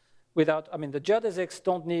 I mean, the geodesics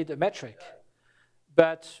don't need a metric.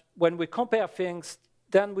 But when we compare things,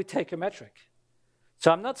 then we take a metric.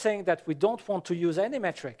 So I'm not saying that we don't want to use any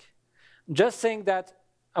metric. I'm just saying that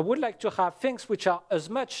I would like to have things which are as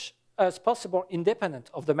much as possible independent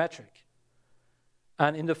of the metric.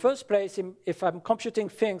 And in the first place, if I'm computing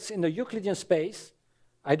things in the Euclidean space,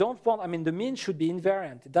 I don't want, I mean, the mean should be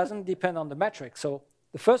invariant. It doesn't depend on the metric. So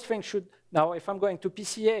the first thing should, now if I'm going to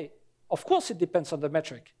PCA, of course it depends on the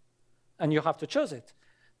metric. And you have to choose it.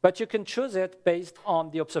 But you can choose it based on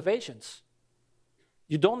the observations.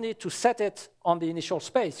 You don't need to set it on the initial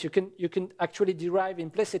space. You can actually derive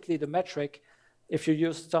implicitly the metric. If you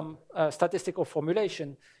use some statistical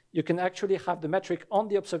formulation, you can actually have the metric on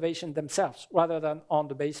the observation themselves rather than on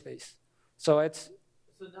the base space. So it's...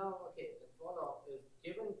 So now, okay, the follow-up is,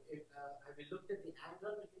 given, have you looked at the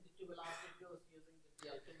angle between the two velocity fields using the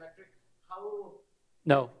L2 metric? How...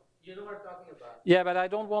 No. You know what I'm talking about? Yeah, but I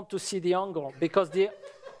don't want to see the angle because the...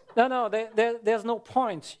 there's no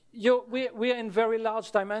point. We're in very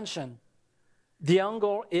large dimension. The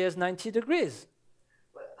angle is 90 degrees.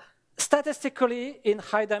 Statistically, in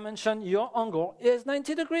high dimension, your angle is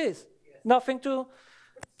 90 degrees. Yes. Nothing to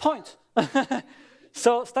point.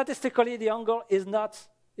 So statistically, the angle is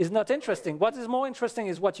not interesting. What is more interesting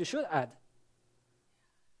is what you should add.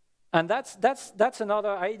 And that's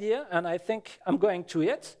another idea, and I think I'm going to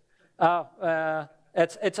it.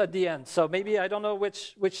 It's at the end, so maybe I don't know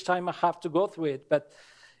which time I have to go through it, but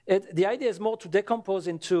the idea is more to decompose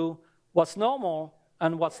into what's normal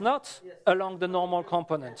and what's not along the normal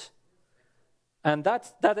component. And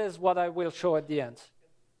that is what I will show at the end.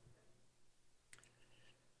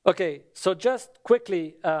 Okay, so just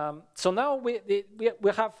quickly, so now we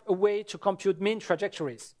have a way to compute mean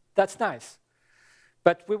trajectories. That's nice.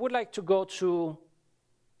 But we would like to go to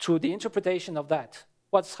the interpretation of that.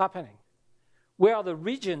 What's happening? Where are the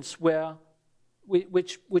regions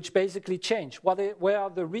which basically change? Where are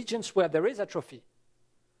the regions where there is atrophy?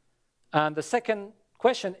 And the second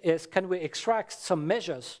question is, can we extract some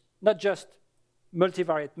measures, not just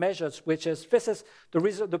multivariate measures, which is, this is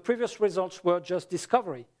the previous results were just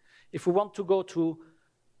discovery. If we want to go to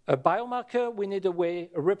a biomarker, we need a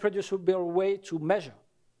reproducible way to measure.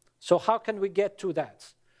 So how can we get to that?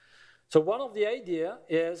 So one of the idea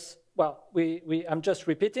is, well, I'm just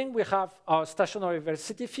repeating, we have our stationary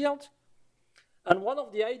velocity field. And one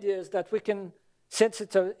of the ideas that we can, since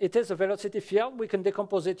it is a velocity field, we can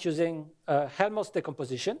decompose it using Helmholtz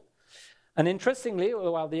decomposition. And interestingly,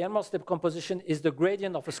 well, the Helmholtz decomposition is the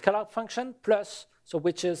gradient of a scalar function plus, so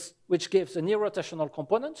which gives a near rotational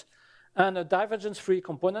component, and a divergence-free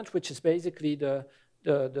component, which is basically the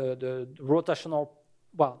rotational,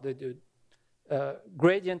 well, the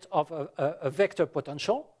gradient of a vector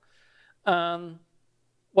potential. And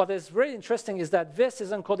what is very interesting is that this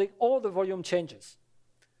is encoding all the volume changes.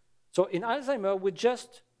 So in Alzheimer, we're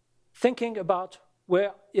just thinking about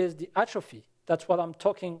where is the atrophy. That's what I'm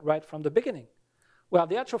talking right from the beginning. Well,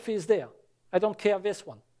 the atrophy is there. I don't care this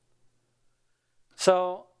one.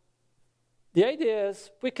 So the idea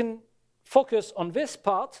is we can focus on this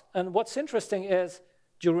part. And what's interesting is,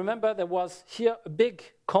 do you remember there was here a big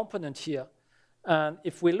component here? And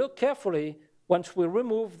if we look carefully, once we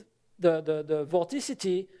remove the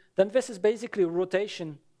vorticity, then this is basically a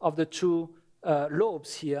rotation of the two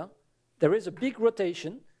lobes here. There is a big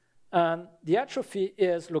rotation, and the atrophy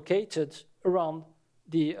is located around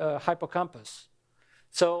the hippocampus.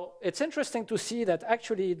 So it's interesting to see that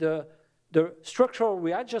actually the structural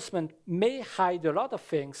readjustment may hide a lot of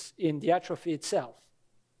things in the atrophy itself.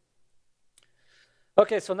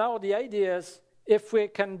 Okay, so now the idea is if we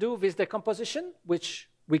can do this decomposition, which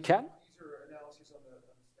we can. These are analyses on the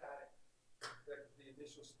static, the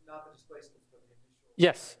initial, not the displacements, but the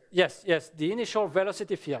initial. Yes, the initial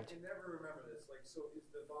velocity field. I can never remember this. Like, so is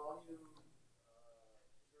the volume,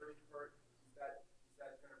 preserving part, is that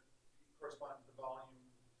going to correspond to the volume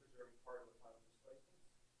preserving part of the final displacements?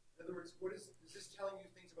 In other words, is this telling you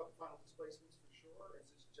things about the final displacements for sure? Or is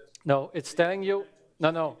this just... No, it's telling you,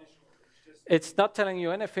 no. It's not telling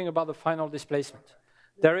you anything about the final displacement.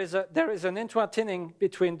 There is an intertwining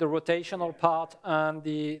between the rotational part and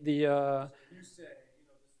the So you say, this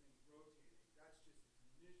thing's rotating. That's just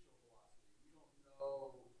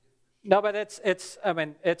No, but I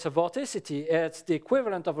mean, it's a vorticity. It's the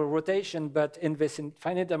equivalent of a rotation, but in this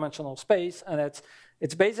infinite dimensional space, and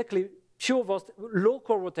it's basically pure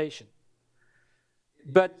local rotation.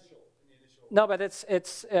 But no, but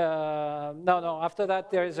no. After that,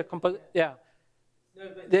 there is a yeah.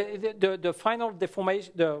 The final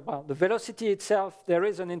deformation, the velocity itself, there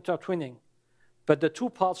is an intertwining, but the two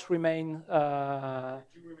parts remain. Remain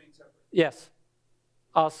separate. Yes.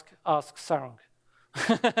 Ask Sarang. No,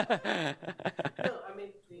 I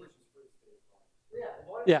mean, one preserving stays,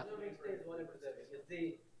 one preserving. It's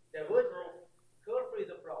the divergent curve free is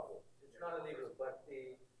a problem. It's not illegal, but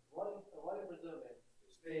the one preserving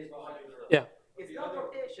stays one preserving. Yeah. It's not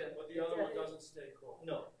rotation. But the other one doesn't stay cool.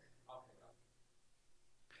 No.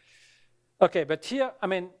 Okay, but here, I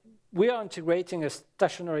mean, we are integrating a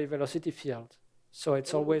stationary velocity field, so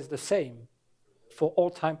it's always the same for all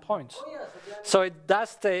time points. Oh, yeah, so it does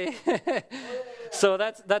stay. So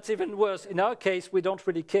that's even worse. In our case, we don't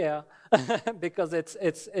really care because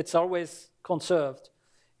it's always conserved.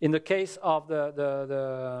 In the case of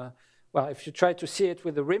well, if you try to see it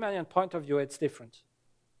with the Riemannian point of view, it's different.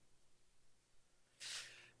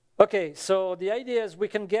 Okay, so the idea is we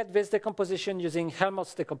can get this decomposition using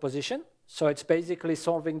Helmholtz decomposition. So it's basically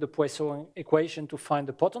solving the Poisson equation to find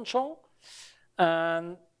the potential.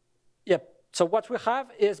 And so what we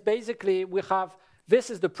have is basically this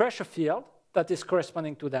is the pressure field that is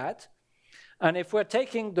corresponding to that. And if we're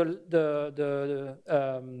taking the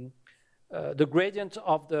gradient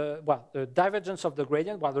of the divergence of the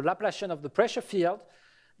gradient, the Laplacian of the pressure field,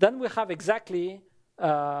 then we have exactly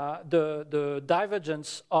the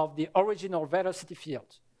divergence of the original velocity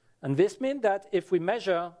field. And this means that if we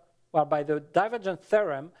measure, by the divergence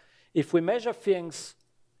theorem, if we measure things,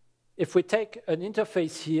 if we take an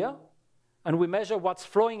interface here, and we measure what's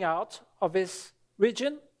flowing out of this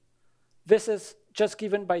region, this is just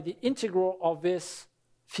given by the integral of this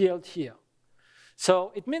field here.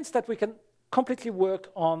 So it means that we can completely work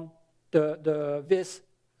on this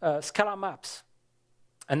scalar maps.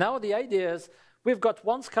 And now the idea is, we've got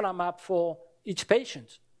one scalar map for each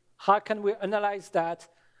patient. How can we analyze that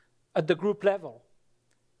at the group level?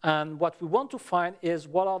 And what we want to find is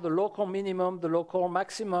what are the local minimum, the local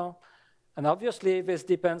maximum, and obviously this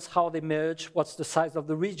depends how they merge, what's the size of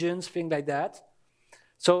the regions, things like that.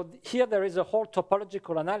 So here there is a whole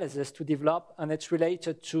topological analysis to develop, and it's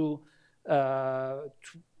related to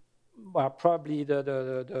probably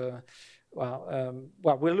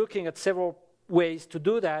we're looking at several ways to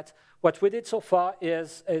do that. What we did so far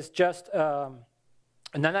is just an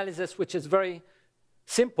analysis which is very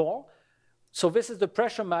simple. So this is the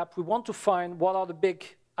pressure map. We want to find what are the big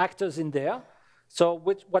actors in there. So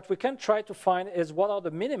what we can try to find is what are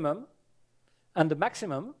the minimum and the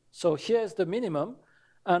maximum. So here's the minimum,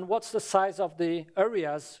 and what's the size of the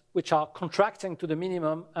areas which are contracting to the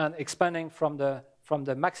minimum and expanding from the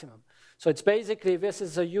maximum. So it's basically, this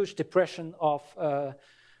is a huge depression on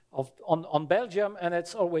Belgium, and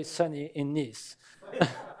it's always sunny in Nice.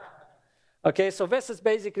 Okay, so this is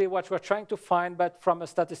basically what we're trying to find, but from a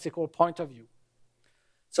statistical point of view.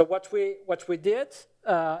 So what we did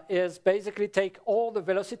is basically take all the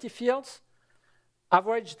velocity fields,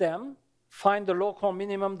 average them, find the local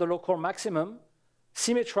minimum, the local maximum,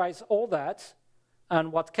 symmetrize all that,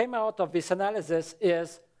 and what came out of this analysis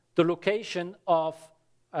is the location of,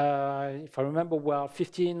 if I remember well,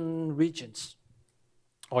 15 regions.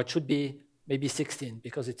 Or it should be maybe 16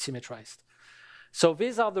 because it's symmetrized. So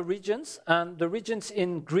these are the regions, and the regions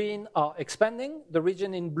in green are expanding. The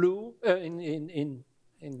region in blue, in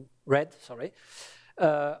red, sorry,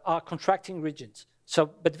 are contracting regions. So,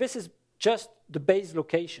 but this is just the base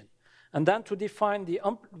location. And then to define the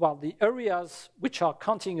areas which are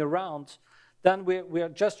counting around, then we're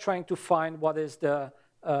just trying to find what is the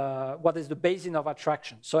basin of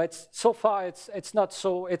attraction. So so far it's not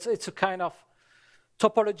so, it's a kind of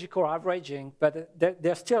topological averaging, but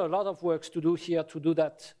there's still a lot of work to do here to do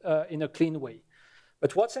that in a clean way.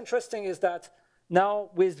 But what's interesting is that now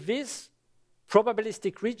with these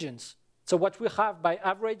probabilistic regions, so what we have by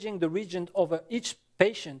averaging the region over each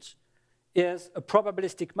patient is a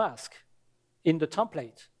probabilistic mask in the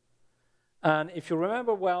template. And if you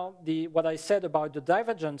remember well what I said about the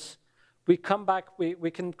divergence, we come back, we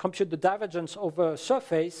can compute the divergence over a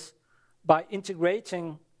surface by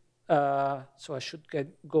integrating. So I should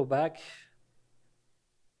go back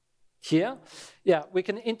here. Yeah, we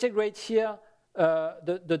can integrate here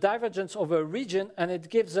the divergence over a region, and it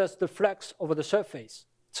gives us the flux over the surface.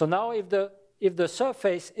 So now if the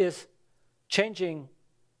surface is changing,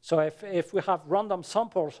 so if we have random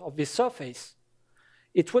samples of this surface,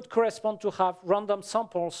 it would correspond to have random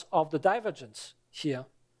samples of the divergence here.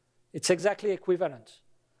 It's exactly equivalent.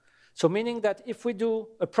 So meaning that if we do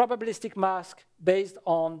a probabilistic mask based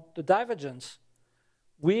on the divergence,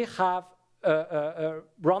 we have a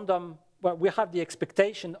random, well, we have the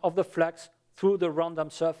expectation of the flux through the random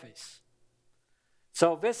surface.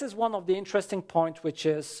 So this is one of the interesting points which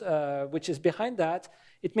is behind that.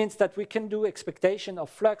 It means that we can do expectation of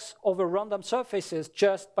flux over random surfaces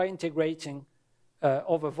just by integrating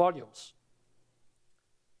over volumes.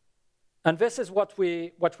 And this is what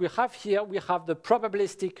we have here. We have the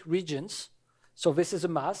probabilistic regions. So this is a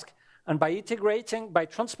mask. And by integrating, by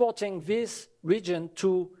transporting this region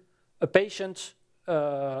to a patient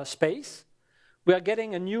space, we are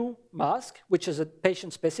getting a new mask, which is a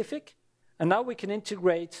patient-specific. And now we can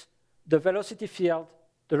integrate the velocity field,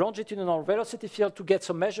 the longitudinal velocity field, to get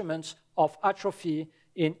some measurements of atrophy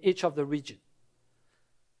in each of the regions.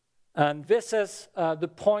 And this is the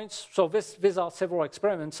points. So these are several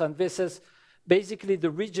experiments, and this is basically the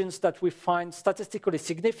regions that we find statistically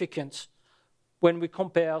significant when we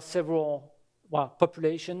compare several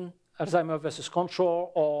population, Alzheimer versus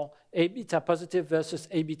control, or A beta positive versus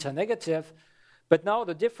A beta negative. But now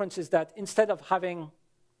the difference is that instead of having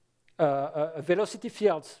a velocity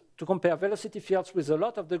fields, to compare velocity fields with a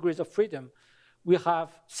lot of degrees of freedom, we have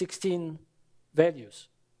 16 values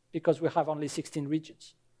because we have only 16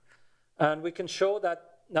 regions. And we can show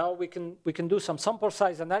that now we can do some sample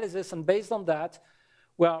size analysis, and based on that,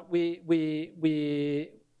 well, we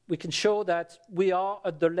can show that we are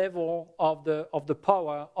at the level of the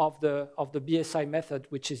power of the BSI method,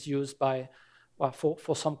 which is used by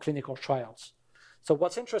for some clinical trials. So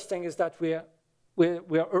what's interesting is that we are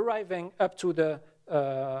arriving up to the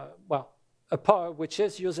a power which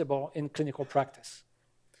is usable in clinical practice.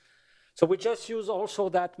 So we just use also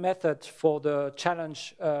that method for the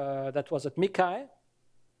challenge that was at MICAI.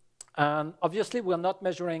 And obviously we're not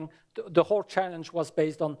measuring, the whole challenge was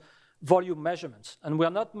based on volume measurements. And we're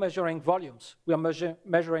not measuring volumes, we are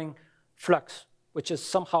measuring flux, which is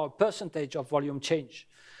somehow a percentage of volume change.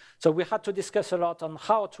 So we had to discuss a lot on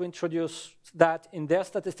how to introduce that in their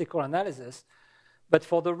statistical analysis. But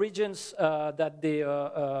for the regions that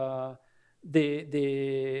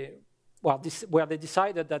where they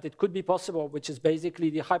decided that it could be possible, which is basically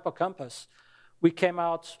the hippocampus, we came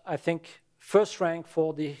out, I think, first rank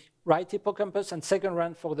for the right hippocampus and second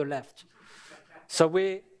rank for the left. So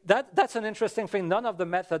that's an interesting thing. None of the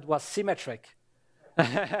method was symmetric.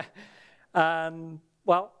 And,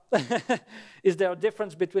 well, is there a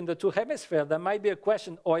difference between the two hemispheres? There might be a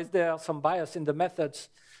question, or is there some bias in the methods?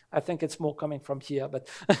 I think it's more coming from here, but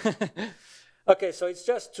okay, so it's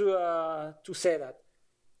just to say that.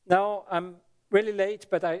 Now, I'm really late,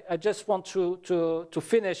 but I just want to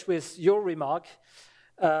finish with your remark.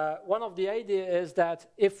 One of the ideas is that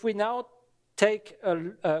if we now take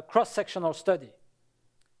a cross-sectional study,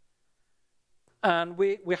 and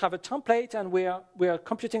we have a template, and we are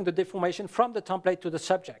computing the deformation from the template to the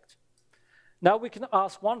subject. Now we can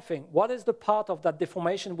ask one thing: what is the part of that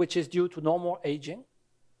deformation which is due to normal aging?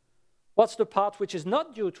 What's the part which is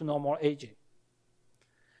not due to normal aging?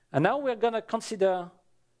 And now we're going to consider,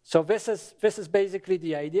 so this is basically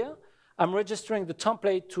the idea. I'm registering the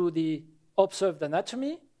template to the observed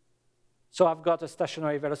anatomy. So I've got a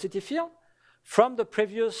stationary velocity field. From the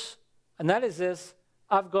previous analysis,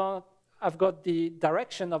 I've got the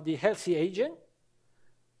direction of the healthy aging.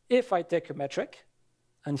 If I take a metric,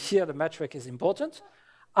 and here the metric is important,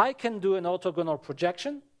 I can do an orthogonal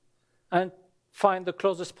projection and find the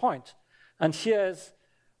closest point. And here's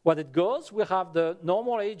what it goes. We have the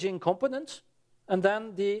normal aging component, and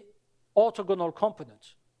then the orthogonal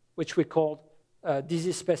component, which we call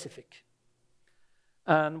disease-specific.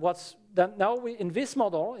 And now in this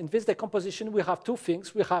model, in this decomposition, we have two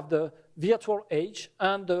things. We have the virtual age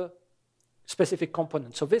and the specific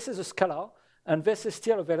component. So this is a scalar, and this is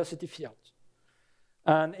still a velocity field.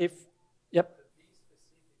 And if, yep.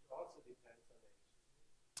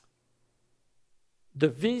 The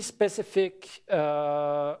V-specific,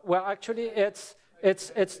 well, actually, it's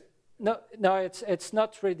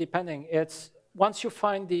not really depending. It's once you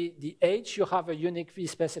find the age, you have a unique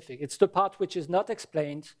V-specific. It's the part which is not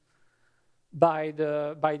explained by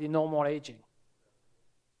the normal aging.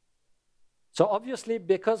 So obviously,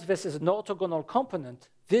 because this is an orthogonal component,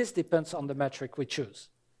 this depends on the metric we choose.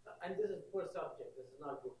 And this is per subject. This is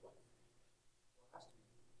not group wise.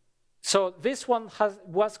 So this one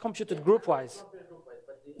was computed group-wise.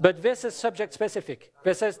 But this is subject-specific.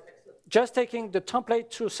 This is just taking the template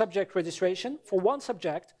to subject registration for one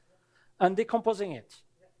subject and decomposing it.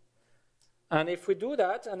 And if we do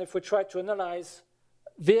that, and if we try to analyze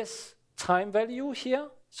this time value here,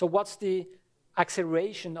 so what's the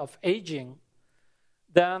acceleration of aging,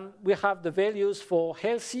 Then we have the values for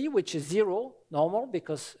healthy, which is 0, normal,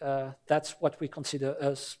 because that's what we consider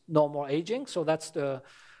as normal aging. So that's the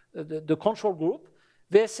control group.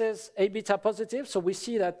 This is A beta positive, so we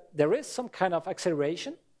see that there is some kind of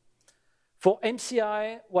acceleration. For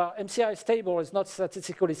MCI, well, MCI stable is not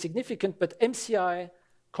statistically significant, but MCI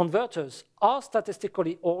converters are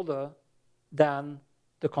statistically older than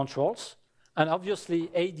the controls. And obviously,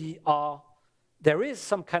 ADR, there is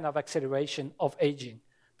some kind of acceleration of aging.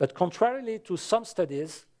 But contrarily to some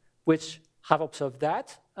studies which have observed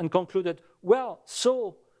that and concluded, well,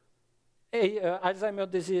 so Alzheimer's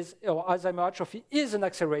disease or Alzheimer atrophy is an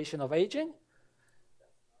acceleration of aging.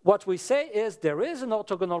 What we say is there is an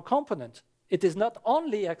orthogonal component. It is not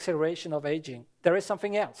only acceleration of aging. There is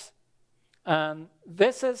something else. And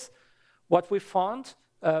this is what we found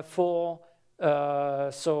so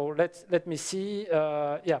let me see.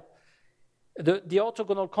 The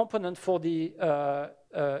orthogonal component for the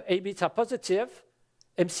A beta positive,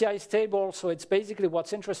 MCI stable, so it's basically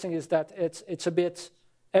what's interesting is that it's a bit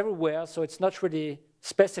everywhere, so it's not really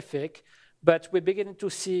specific, but we're beginning to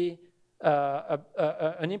see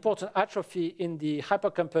an important atrophy in the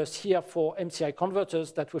hippocampus here for MCI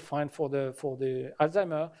converters that we find for the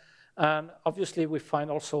Alzheimer, and obviously we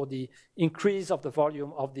find also the increase of the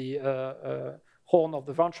volume of the horn of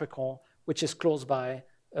the ventricle, which is close by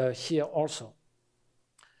here also.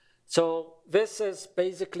 So this is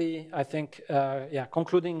basically, I think,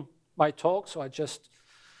 concluding my talk. So I just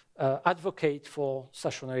advocate for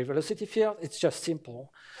stationary velocity field. It's just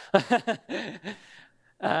simple.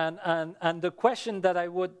 and the question that I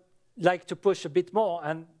would like to push a bit more,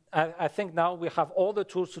 and I think now we have all the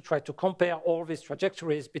tools to try to compare all these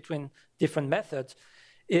trajectories between different methods,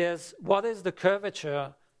 is what is the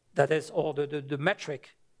curvature that is, or the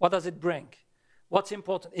metric, what does it bring? What's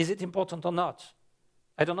important? Is it important or not?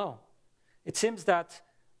 I don't know. It seems that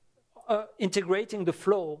integrating the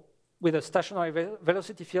flow with a stationary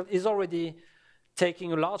velocity field is already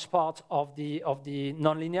taking a large part of the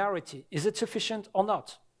nonlinearity. Is it sufficient or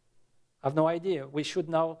not? I have no idea. We should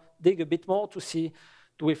now dig a bit more to see,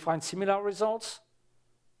 do we find similar results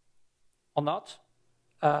or not?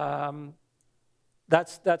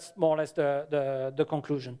 That's more or less the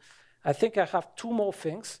conclusion. I think I have two more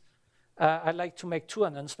things. I'd like to make two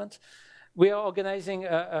announcements. We are organizing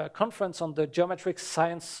a conference on the geometric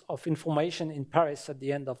science of information in Paris at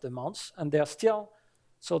the end of the month, and they're still,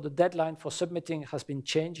 so the deadline for submitting has been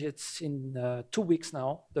changed. It's in 2 weeks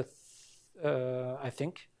now, I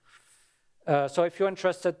think. So if you're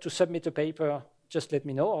interested to submit a paper, just let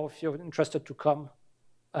me know, or if you're interested to come,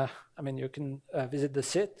 you can visit the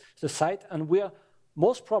site, and we're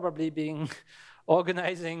most probably being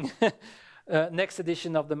organizing next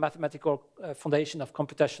edition of the Mathematical Foundation of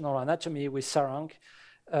Computational Anatomy with Sarang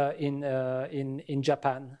in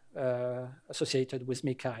Japan, associated with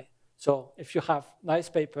Mikai. So if you have nice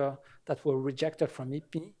paper that were rejected from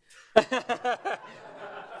EP,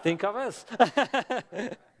 think of us.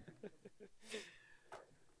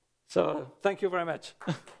 So thank you very much.